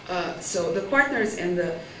 So the partners in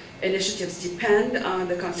the initiatives depend on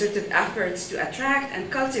the concerted efforts to attract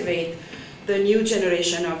and cultivate the new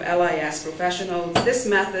generation of LIS professionals. This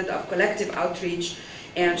method of collective outreach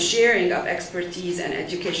and sharing of expertise and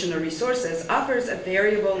educational resources offers a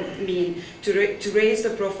variable mean to raise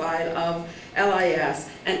the profile of LIS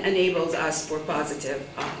and enables us for positive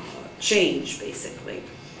change, basically.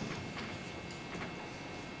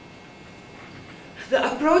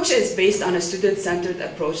 The approach is based on a student-centered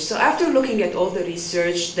approach. So after looking at all the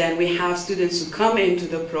research, then we have students who come into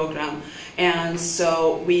the program, and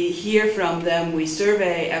so we hear from them, we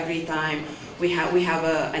survey every time. We have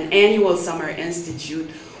an annual summer institute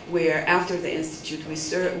where after the institute we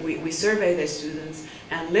survey the students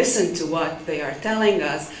and listen to what they are telling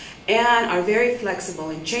us, and are very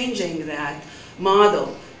flexible in changing that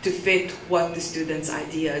model to fit what the students'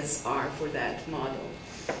 ideas are for that model.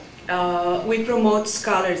 We promote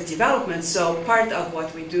scholars development, so part of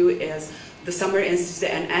what we do is the Summer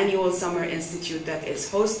Institute, an annual Summer Institute that is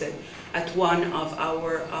hosted at one of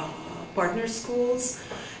our partner schools.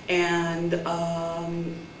 And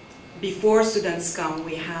before students come,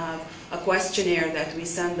 we have a questionnaire that we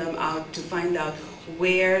send them out to find out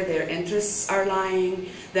where their interests are lying.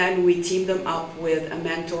 Then we team them up with a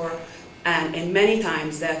mentor, and many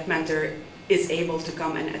times that mentor is able to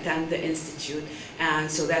come and attend the institute,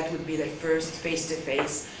 and so that would be their first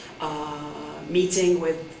face-to-face meeting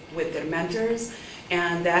with their mentors,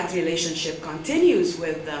 and that relationship continues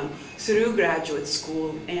with them through graduate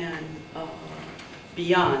school and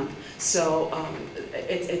beyond. So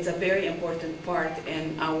it's a very important part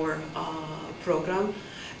in our program.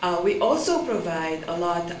 We also provide a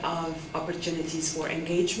lot of opportunities for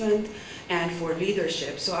engagement and for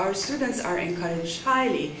leadership. So our students are encouraged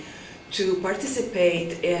highly to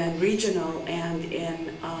participate in regional and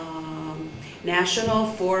in national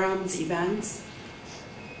forums, events.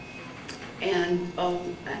 And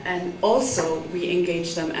also we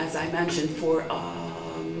engage them, as I mentioned, for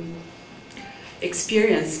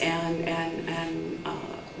experience and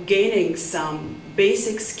gaining some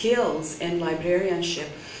basic skills in librarianship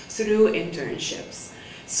through internships.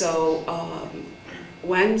 So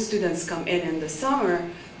when students come in the summer,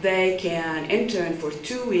 they can intern for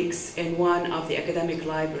 2 weeks in one of the academic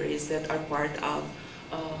libraries that are part of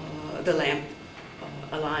the LAMP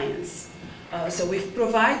Alliance. So we've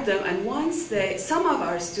provided them, and once some of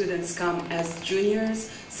our students come as juniors,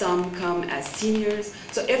 some come as seniors.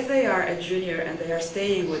 So if they are a junior and they are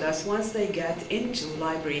staying with us, once they get into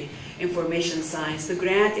library information science, the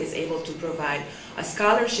grant is able to provide a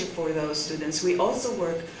scholarship for those students. We also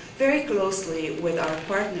work very closely with our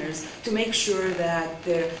partners to make sure that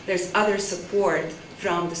there's other support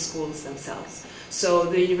from the schools themselves. So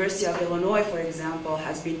the University of Illinois, for example,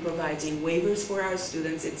 has been providing waivers for our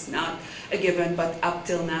students. It's not a given, but up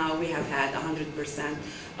till now we have had 100%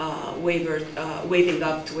 waiving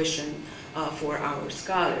of tuition for our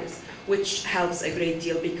scholars, which helps a great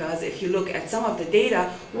deal because if you look at some of the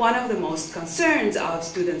data, one of the most concerns of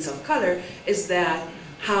students of color is that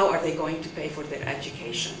how are they going to pay for their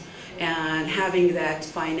education? And having that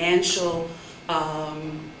financial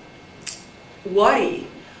worry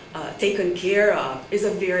taken care of is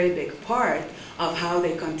a very big part of how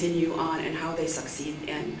they continue on and how they succeed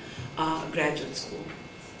in graduate school.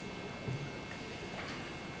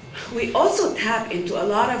 We also tap into a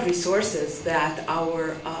lot of resources that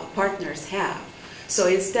our partners have. So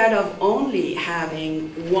instead of only having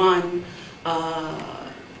one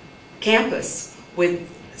campus with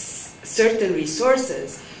certain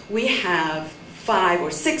resources, we have 5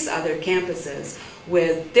 or 6 other campuses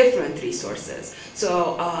with different resources.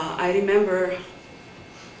 So I remember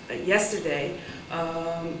yesterday,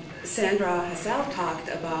 Sandra Hassel talked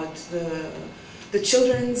about the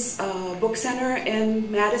Children's Book Center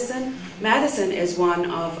in Madison. Madison is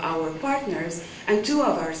one of our partners, and 2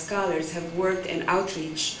 of our scholars have worked in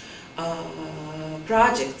outreach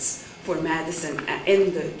projects for Madison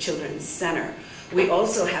in the Children's Center. We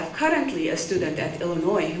also have currently a student at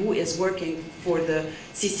Illinois who is working for the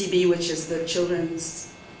CCB, which is the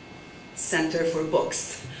Children's Center for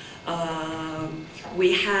Books.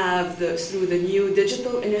 We have, through the new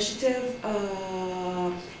digital initiative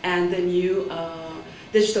and the new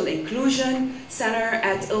Digital Inclusion Center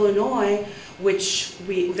at Illinois, which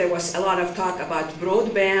there was a lot of talk about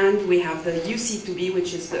broadband. We have the UC2B,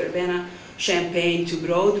 which is the Urbana-Champaign to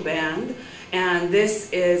Broadband. And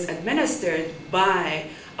this is administered by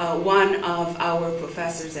one of our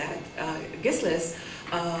professors at LIS.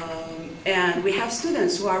 And we have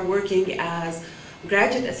students who are working as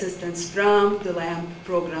graduate assistants from the LAMP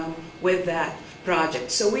program with that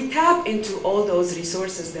project. So we tap into all those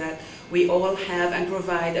resources that we all have and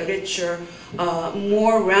provide a richer,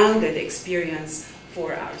 more rounded experience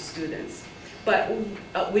for our students. But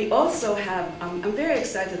we also have, I'm very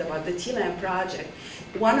excited about the TLAM project.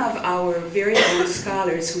 One of our very own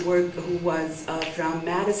scholars who was from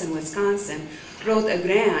Madison, Wisconsin, wrote a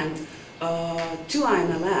grant to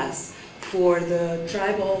IMLS for the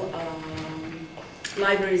Tribal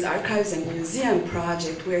Libraries, Archives, and Museum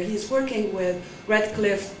project, where he's working with Red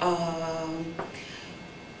Cliff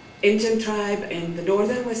Indian tribe in the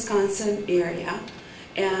northern Wisconsin area.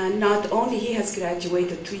 And not only he has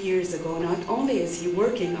graduated 2 years ago, not only is he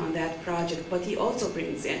working on that project, but he also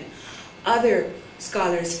brings in other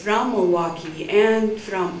scholars from Milwaukee and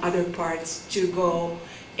from other parts to go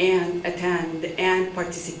and attend and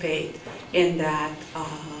participate in that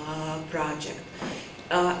project.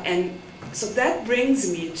 And so that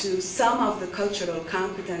brings me to some of the cultural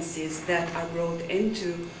competencies that are brought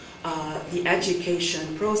into the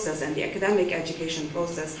education process and the academic education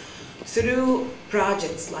process through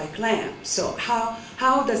projects like LAMP. So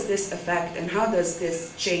how does this affect and how does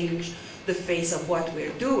this change the face of what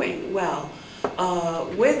we're doing? Well,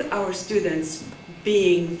 with our students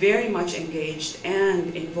being very much engaged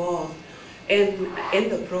and involved in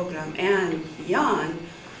the program and beyond,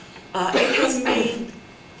 it has made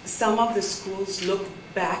some of the schools look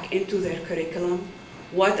back into their curriculum.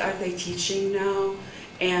 What are they teaching now?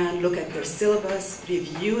 And look at their syllabus,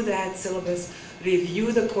 review that syllabus,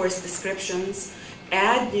 review the course descriptions,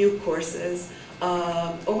 add new courses.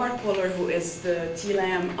 Omar Poller, who is the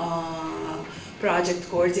TLAM project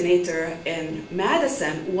coordinator in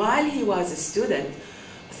Madison, while he was a student,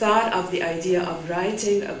 thought of the idea of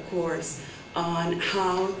writing a course on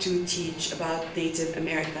how to teach about Native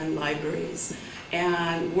American libraries,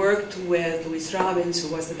 and worked with Louise Robbins,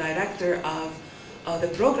 who was the director of the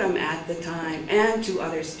program at the time, and 2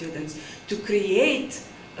 other students to create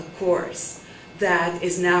a course that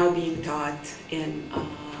is now being taught in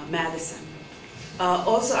Madison.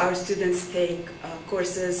 Also, our students take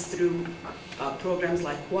courses through programs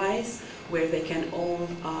like WISE, where they can all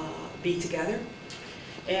be together.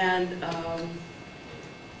 And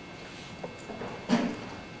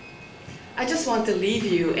I just want to leave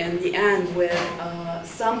you in the end with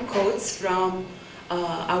some quotes from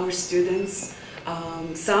our students.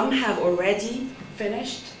 Some have already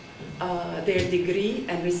finished their degree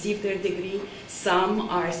and received their degree. Some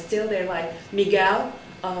are still there, like Miguel,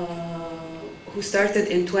 who started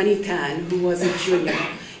in 2010, who was a junior,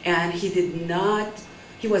 and he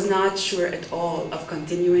was not sure at all of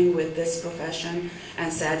continuing with this profession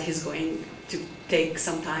and said he's going to take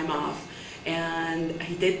some time off. And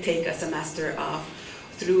he did take a semester off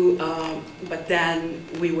through, but then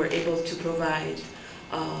we were able to provide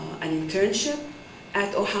an internship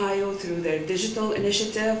at Ohio through their digital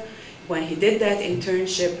initiative. When he did that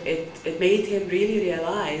internship, it made him really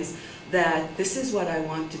realize that this is what I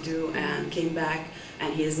want to do, and came back,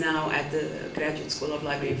 and he is now at the Graduate School of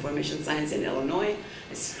Library Information Science in Illinois,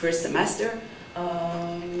 his first semester.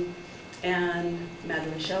 And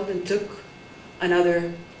Madeline Sheldon took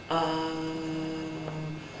another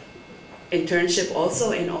internship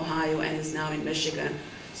also in Ohio and is now in Michigan.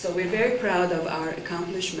 So we're very proud of our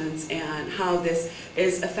accomplishments and how this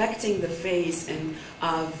is affecting the face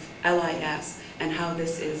of LIS and how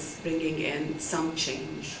this is bringing in some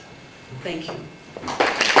change. Thank you.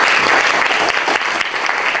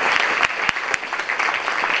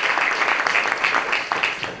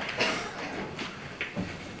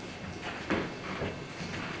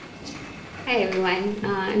 Hi everyone,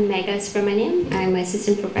 I'm Subramaniam. I'm an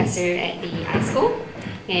assistant professor at the high school,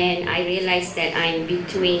 and I realized that I'm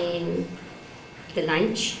between the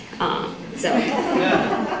lunch. So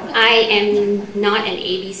I am not an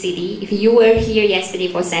ABCD. If you were here yesterday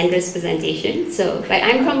for Sandra's presentation, but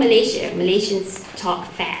I'm from Malaysia. Malaysians talk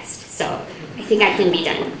fast, so I think I can be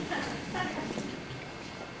done.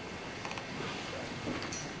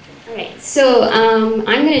 Alright, so I'm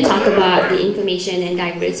going to talk about the Information and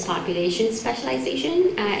Diverse Population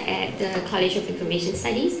Specialization at the College of Information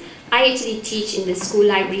Studies. I actually teach in the school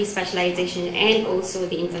library specialization and also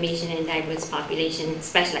the Information and Diverse Population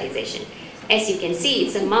Specialization. As you can see,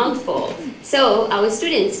 it's a mouthful. So our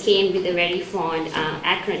students came with a very fond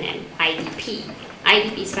acronym, IDP.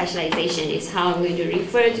 IDP specialization is how I'm going to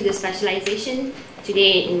refer to the specialization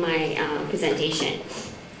today in my presentation.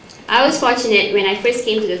 I was fortunate when I first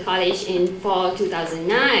came to the college in fall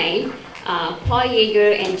 2009. Paul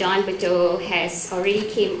Yeager and John Bateau has already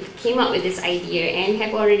came up with this idea and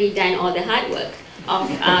have already done all the hard work of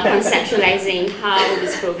conceptualizing how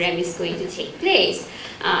this program is going to take place.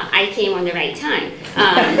 I came on the right time.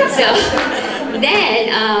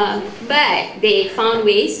 But they found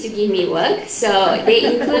ways to give me work, so they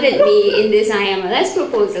included me in this IMLS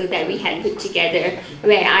proposal that we had put together,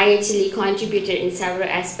 where I actually contributed in several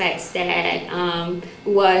aspects that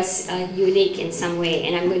was unique in some way,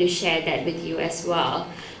 and I'm going to share that with you as well.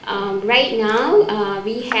 Right now,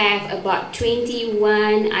 we have about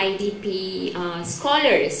 21 IDP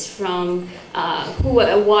scholars from who were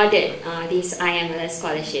awarded this IMLS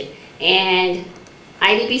scholarship. And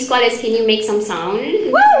IDP scholars, can you make some sound? Woo,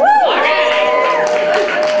 woo! All right.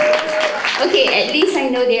 Okay, at least I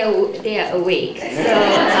know they are awake. So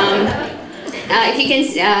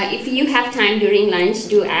if you have time during lunch,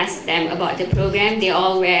 do ask them about the program. They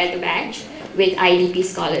all wear the badge with IDP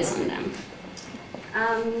scholars on them.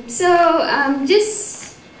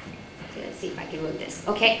 Let's see if I can work this.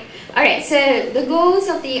 Okay. All right. So the goals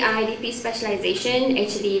of the IDP specialization,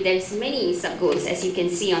 actually, there's many sub-goals as you can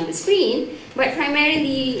see on the screen, but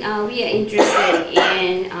primarily we are interested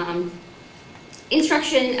in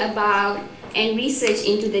instruction about and research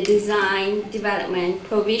into the design, development,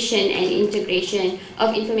 provision, and integration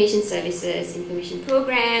of information services, information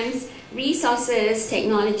programs, resources,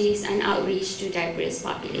 technologies, and outreach to diverse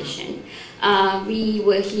population. We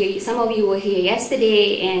were here, some of you were here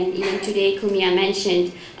yesterday, and even today, Kumia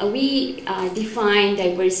mentioned, we define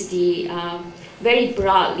diversity very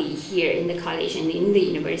broadly here in the college and in the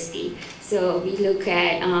university. So we look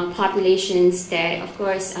at populations that, of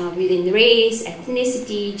course, within race,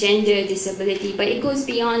 ethnicity, gender, disability, but it goes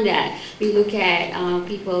beyond that. We look at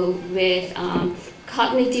people with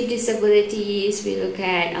cognitive disabilities, we look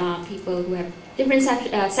at people who have different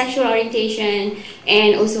sexual orientation,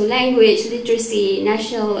 and also language, literacy,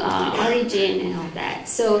 national origin, and all that.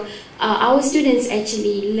 So our students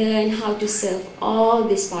actually learn how to serve all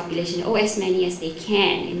this population, or as many as they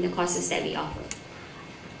can, in the courses that we offer.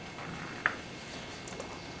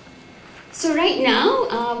 So right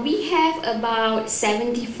now, we have about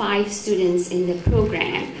 75 students in the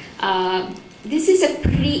program. This is a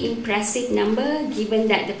pretty impressive number given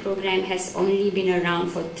that the program has only been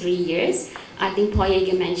around for 3 years. I think Paul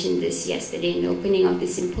Yeager mentioned this yesterday in the opening of the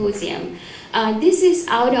symposium. This is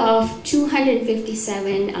out of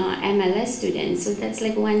 257 MLS students, so that's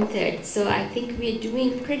like 1/3. So I think we're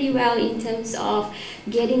doing pretty well in terms of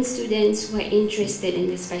getting students who are interested in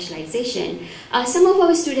this specialization. Some of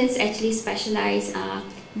our students actually specialize,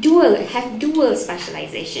 have dual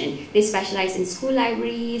specialization. They specialize in school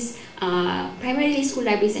libraries, primarily school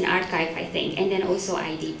libraries and archive, I think, and then also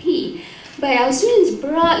IDP. But our students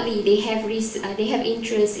broadly, they have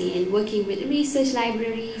interest in working with research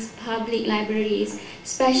libraries, public libraries,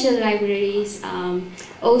 special libraries,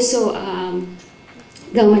 also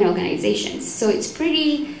government organizations. So it's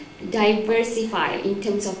pretty diversified in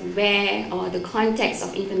terms of where or the context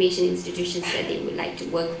of information institutions that they would like to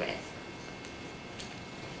work with.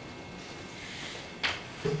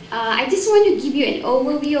 I just want to give you an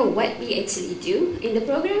overview of what we actually do in the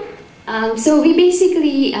program. So we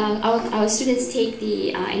basically, our students take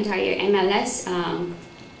the entire MLS,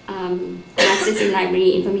 Masters in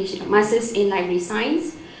Library Information, Masters in Library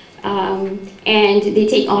Science, and they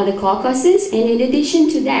take all the core courses. And in addition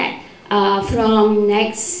to that, from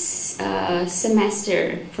next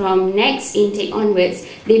semester, from next intake onwards,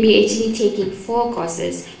 they'll be actually taking 4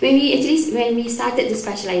 courses. When we started the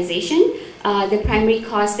specialization, the primary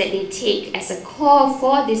course that they take as a core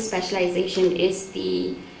for this specialization is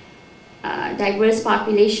the diverse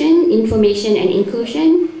population, information and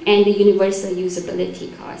inclusion, and the universal usability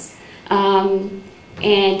course.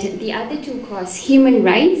 And the other 2 courses, human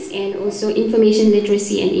rights and also information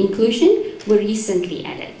literacy and inclusion, were recently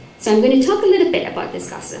added. So I'm going to talk a little bit about these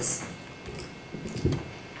courses.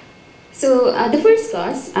 So the first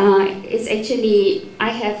course is actually, I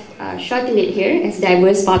have shortened it here as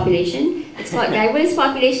diverse population. It's called diverse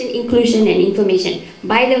population, inclusion, and information.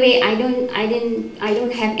 By the way, I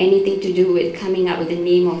don't have anything to do with coming up with the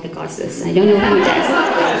name of the courses. I don't know who does.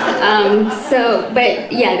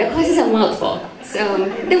 But yeah, the courses are mouthful. So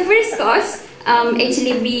the first course,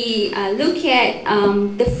 actually we look at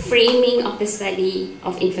the framing of the study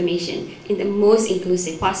of information in the most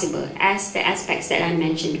inclusive possible as the aspects that I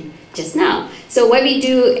mentioned just now. So what we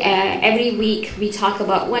do every week, we talk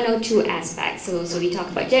about 1 or 2 aspects. So we talk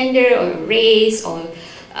about gender or race or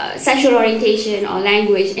sexual orientation or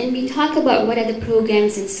language, and we talk about what are the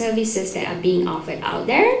programs and services that are being offered out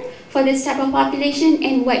there for this type of population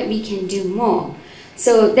and what we can do more.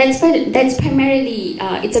 So that's primarily,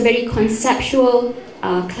 it's a very conceptual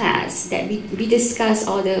class that we discuss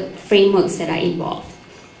all the frameworks that are involved.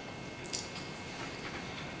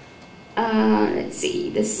 Let's see,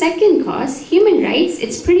 the second course, human rights,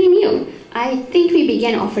 it's pretty new. I think we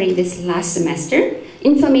began offering this last semester,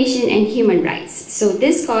 information and human rights. So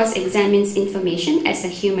this course examines information as a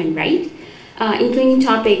human right, including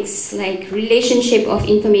topics like relationship of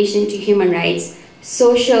information to human rights,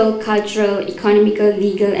 social, cultural, economical,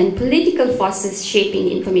 legal, and political forces shaping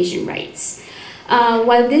information rights.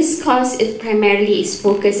 While this course is primarily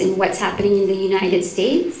focused on what's happening in the United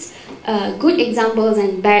States, good examples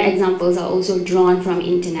and bad examples are also drawn from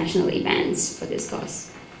international events for this course.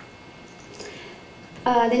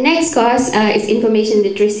 The next course is information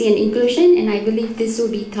literacy and inclusion, and I believe this will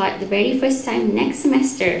be taught the very first time next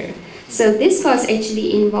semester. So this course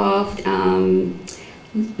actually involved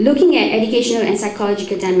looking at educational and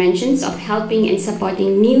psychological dimensions of helping and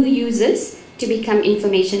supporting new users to become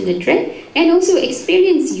information literate, and also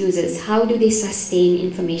experienced users, how do they sustain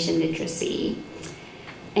information literacy.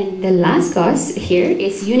 And the last course here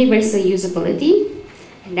is universal usability,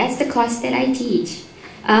 and that's the course that I teach.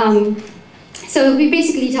 So we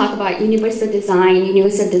basically talk about universal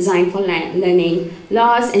design for learning,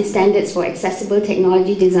 laws and standards for accessible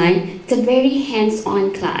technology design. It's a very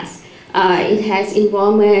hands-on class. It has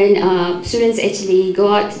involvement, students actually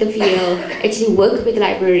go out to the field, actually work with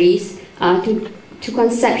libraries to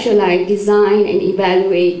conceptualize, design, and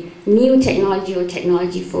evaluate new technology or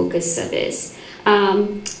technology-focused service.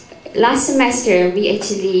 Last semester, we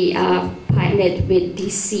actually partnered with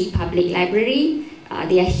DC Public Library.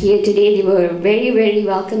 They are here today. They were very, very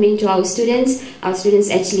welcoming to our students. Our students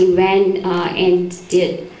actually went and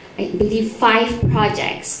did, I believe, 5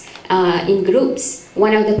 projects in groups.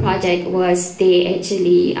 One of the projects was they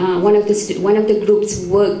actually, one of the groups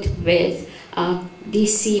worked with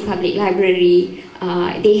DC Public Library.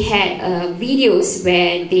 They had videos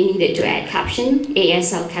where they needed to add caption,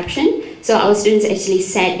 ASL caption. So our students actually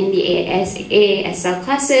sat in the ASL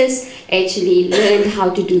classes, actually learned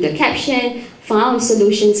how to do the caption, found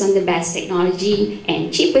solutions on the best technology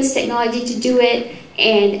and cheapest technology to do it,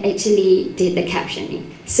 and actually did the captioning.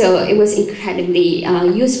 So it was incredibly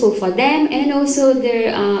useful for them and also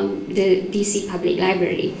the DC Public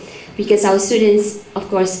Library, because our students, of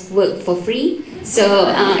course, work for free. So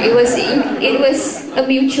it was a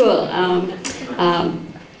mutual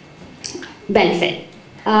benefit.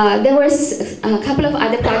 There was a couple of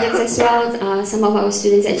other projects as well. Some of our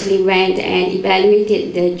students actually went and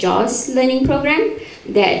evaluated the JAWS learning program,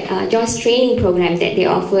 that JAWS training program that they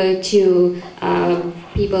offer to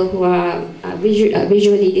people who are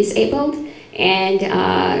visually disabled. And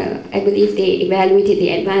I believe they evaluated the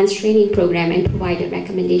advanced training program and provided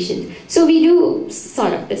recommendations. So we do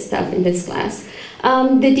sort of the stuff in this class.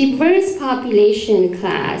 The diverse population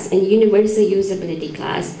class and universal usability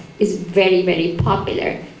class is very, very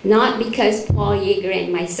popular. Not because Paul Yeager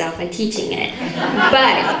and myself are teaching it,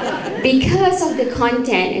 but because of the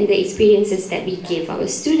content and the experiences that we give our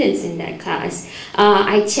students in that class.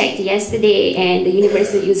 I checked yesterday and the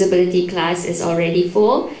universal usability class is already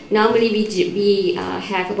full. Normally we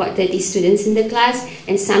have about 30 students in the class,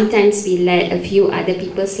 and sometimes we let a few other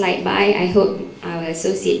people slide by. I hope our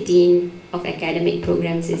Associate Dean of Academic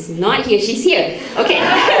Programs is not here. She's here. Okay.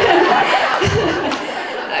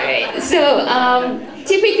 All right. So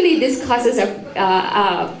typically these courses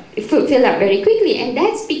are fill up very quickly, and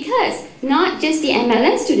that's because not just the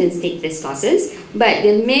MLS students take these courses, but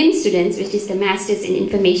the MIM students, which is the Masters in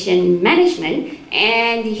Information Management,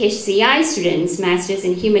 and the HCI students, Masters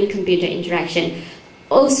in Human-Computer Interaction,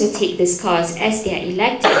 also take this course as their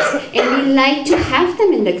electives. And we like to have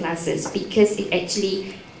them in the classes because it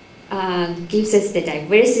actually gives us the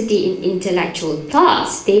diversity in intellectual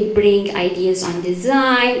thoughts. They bring ideas on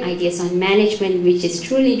design, ideas on management, which is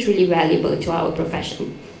truly, truly valuable to our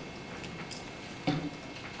profession.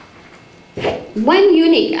 One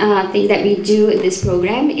unique thing that we do in this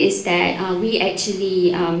program is that we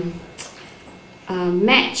actually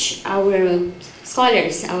match our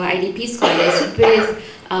scholars, our IDP scholars, with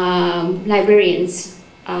librarians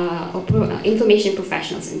or information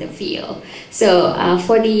professionals in the field. So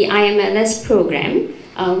for the IMLS program,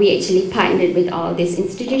 we actually partnered with all these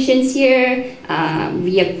institutions here.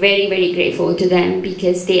 We are very, very grateful to them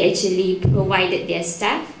because they actually provided their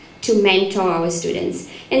staff to mentor our students.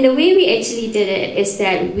 And the way we actually did it is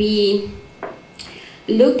that we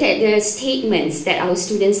looked at the statements that our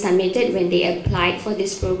students submitted when they applied for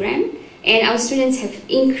this program. And our students have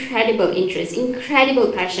incredible interest,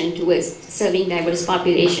 incredible passion towards serving diverse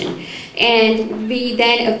population. And we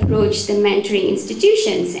then approached the mentoring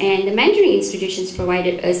institutions, and the mentoring institutions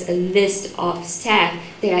provided us a list of staff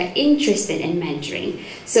that are interested in mentoring.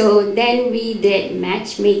 So then we did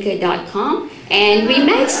matchmaker.com, and we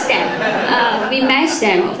matched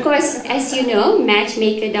them. Of course, as you know,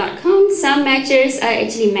 matchmaker.com, some matchers are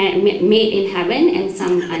actually made in heaven and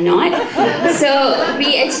some are not. So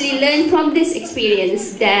we actually learned from this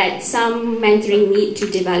experience that some mentoring need to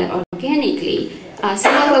develop organically.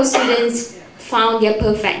 Some of our students found their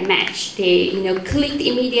perfect match. They, clicked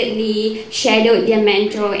immediately, shadowed their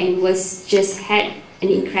mentor, and had an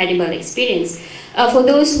incredible experience. For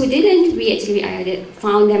those who didn't, we actually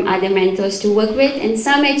found them other mentors to work with, and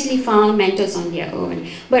some actually found mentors on their own.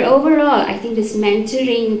 But overall, I think this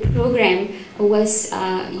mentoring program was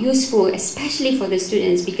useful, especially for the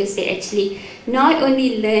students, because they actually not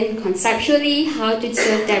only learned conceptually how to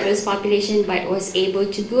serve diverse population, but was able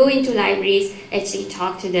to go into libraries, actually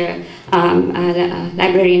talk to the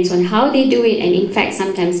librarians on how they do it, and in fact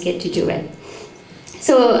sometimes get to do it.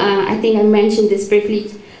 So I think I mentioned this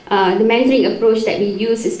briefly. The mentoring approach that we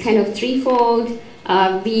use is kind of threefold.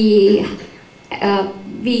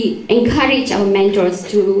 We encourage our mentors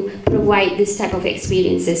to provide this type of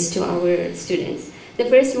experiences to our students. The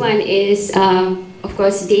first one is, of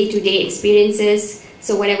course, day-to-day experiences.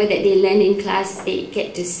 So whatever that they learn in class, they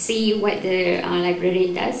get to see what the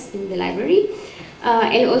librarian does in the library.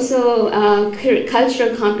 And also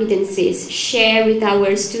cultural competencies, share with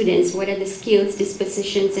our students what are the skills,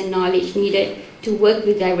 dispositions, and knowledge needed to work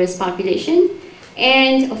with diverse population.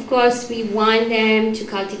 And of course, we want them to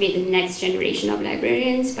cultivate the next generation of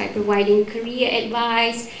librarians by providing career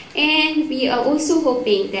advice. And we are also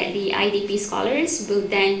hoping that the IDP scholars will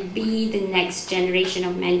then be the next generation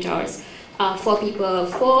of mentors for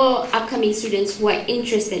upcoming students who are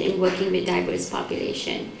interested in working with diverse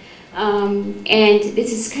population. And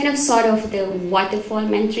this is kind of sort of the waterfall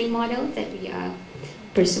mentoring model that we are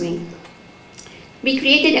pursuing. We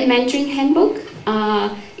created a mentoring handbook.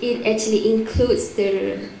 It actually includes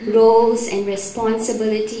the roles and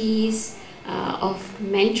responsibilities of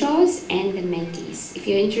mentors and the mentees. If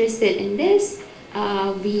you're interested in this,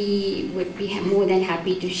 we would be more than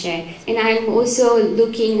happy to share. And I'm also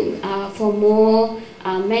looking for more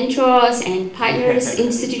mentors and partners,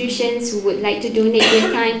 institutions who would like to donate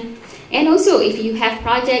their time. And also, if you have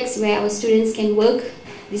projects where our students can work,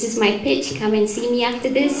 this is my pitch. Come and see me after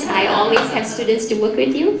this. I always have students to work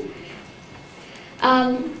with you.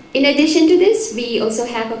 In addition to this, we also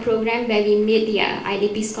have a program where we meet the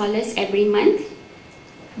IDP scholars every month.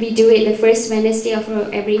 We do it the first Wednesday of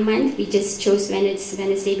every month. We just chose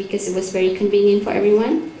Wednesday because it was very convenient for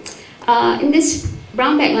everyone. In this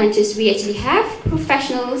brown bag lunches, we actually have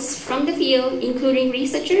professionals from the field, including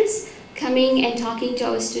researchers, coming and talking to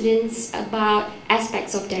our students about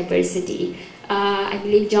aspects of diversity. I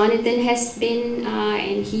believe Jonathan has been,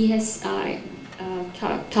 and he has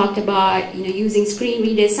talked about using screen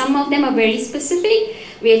readers. Some of them are very specific.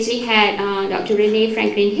 We actually had Dr. Renee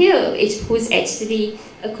Franklin-Hill, who's actually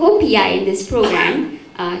a co-PI in this program.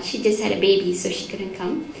 She just had a baby, so she couldn't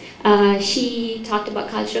come. She talked about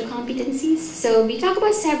cultural competencies. So we talk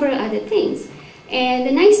about several other things. And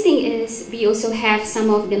the nice thing is we also have some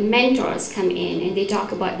of the mentors come in and they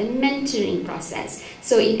talk about the mentoring process.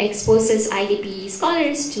 So it exposes IDP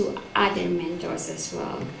scholars to other mentors as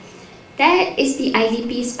well. That is the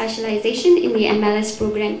IDP specialization in the MLS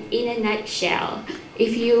program in a nutshell.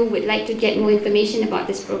 If you would like to get more information about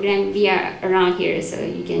this program, we are around here, so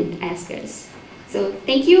you can ask us. So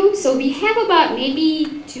thank you. So we have about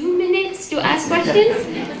maybe 2 minutes to ask questions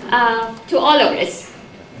to all of us.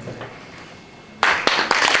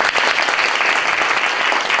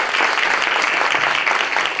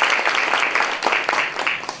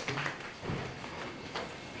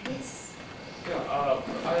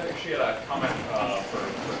 I actually had a comment for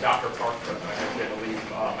Dr. Park, but I actually had to leave.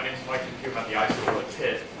 My name is Mike Dupuy. I'm at the iSchool at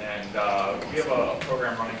Pitt, and we have a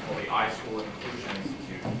program running called the iSchool Inclusion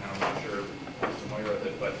Institute, and I'm not sure if you're familiar with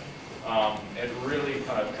it, but it really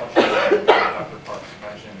kind of touches on Dr. Park's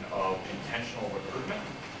mention of intentional recruitment.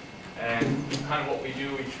 And kind of what we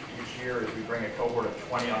do each year is we bring a cohort of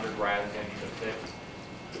 20 undergrads into Pitt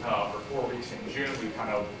for 4 weeks in June. We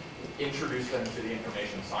kind of introduce them to the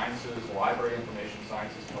information sciences, library information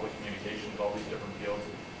sciences, telecommunications, all these different fields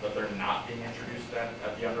that they're not being introduced at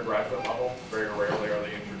the undergraduate level. Very rarely are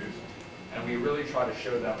they introduced. And we really try to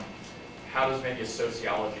show them how does maybe a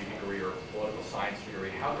sociology degree or a political science degree,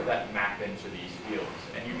 how could that map into these fields?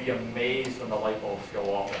 And you'd be amazed when the light bulbs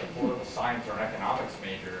go off that a political science or an economics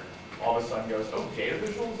major all of a sudden goes, oh, data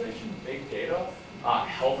visualization, big data,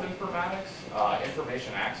 health informatics,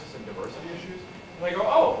 information access and diversity issues. And they go,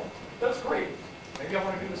 oh, that's great. Maybe I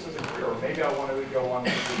want to do this as a career, or maybe I want to go on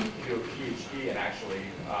to do a PhD and actually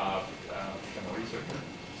become a researcher.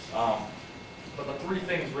 But the 3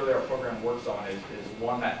 things really our program works on is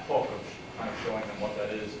one, that hook of kind of showing them what that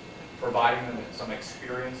is, providing them some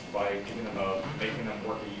experience by giving them making them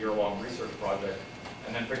work a year-long research project,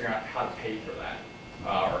 and then figuring out how to pay for that,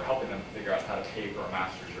 or helping them figure out how to pay for a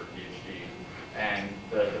master's or PhD. And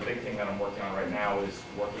the big thing that I'm working on right now is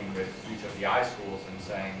working with each of the iSchools and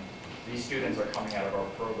saying, these students are coming out of our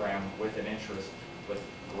program with an interest, with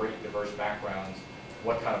great diverse backgrounds.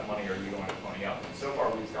 What kind of money are you going to pony up? And so far,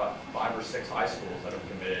 we've got 5 or 6 high schools that have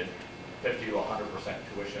committed 50 to 100%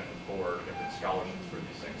 tuition for different scholarships for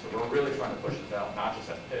these things. So we're really trying to push this out, not just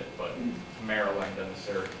at Pitt, but Maryland and the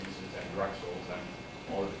Syracuses and Drexels and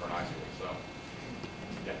all the different high schools. So,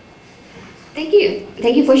 yeah. Thank you.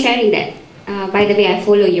 Thank you for sharing that. By the way, I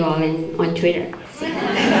follow you all on Twitter. So.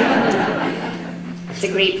 It's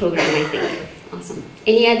a great program, I think. Awesome.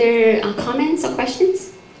 Any other comments or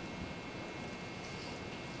questions?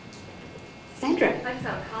 Sandra. I just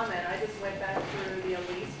have a comment. I just went back through the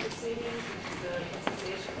LIS proceedings, which is the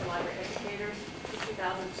Association for Library Educators, since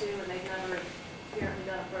 2002, and they've never apparently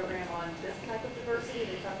done a program on this type of diversity.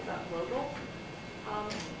 They talked about global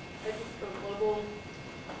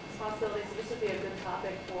responsibilities. So this would be a good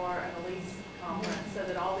topic for an LIS conference, so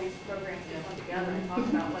that all these programs can come together and talk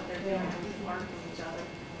about what they're doing and we can learn from each other.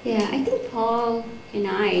 Yeah, I think Paul and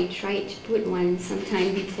I tried to put one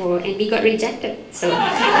sometime before, and we got rejected. So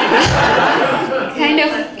kind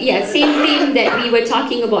of, yeah, same thing that we were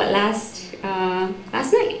talking about last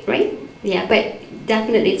night, right? Yeah, but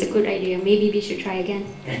definitely it's a good idea. Maybe we should try again.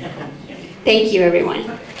 Thank you, everyone.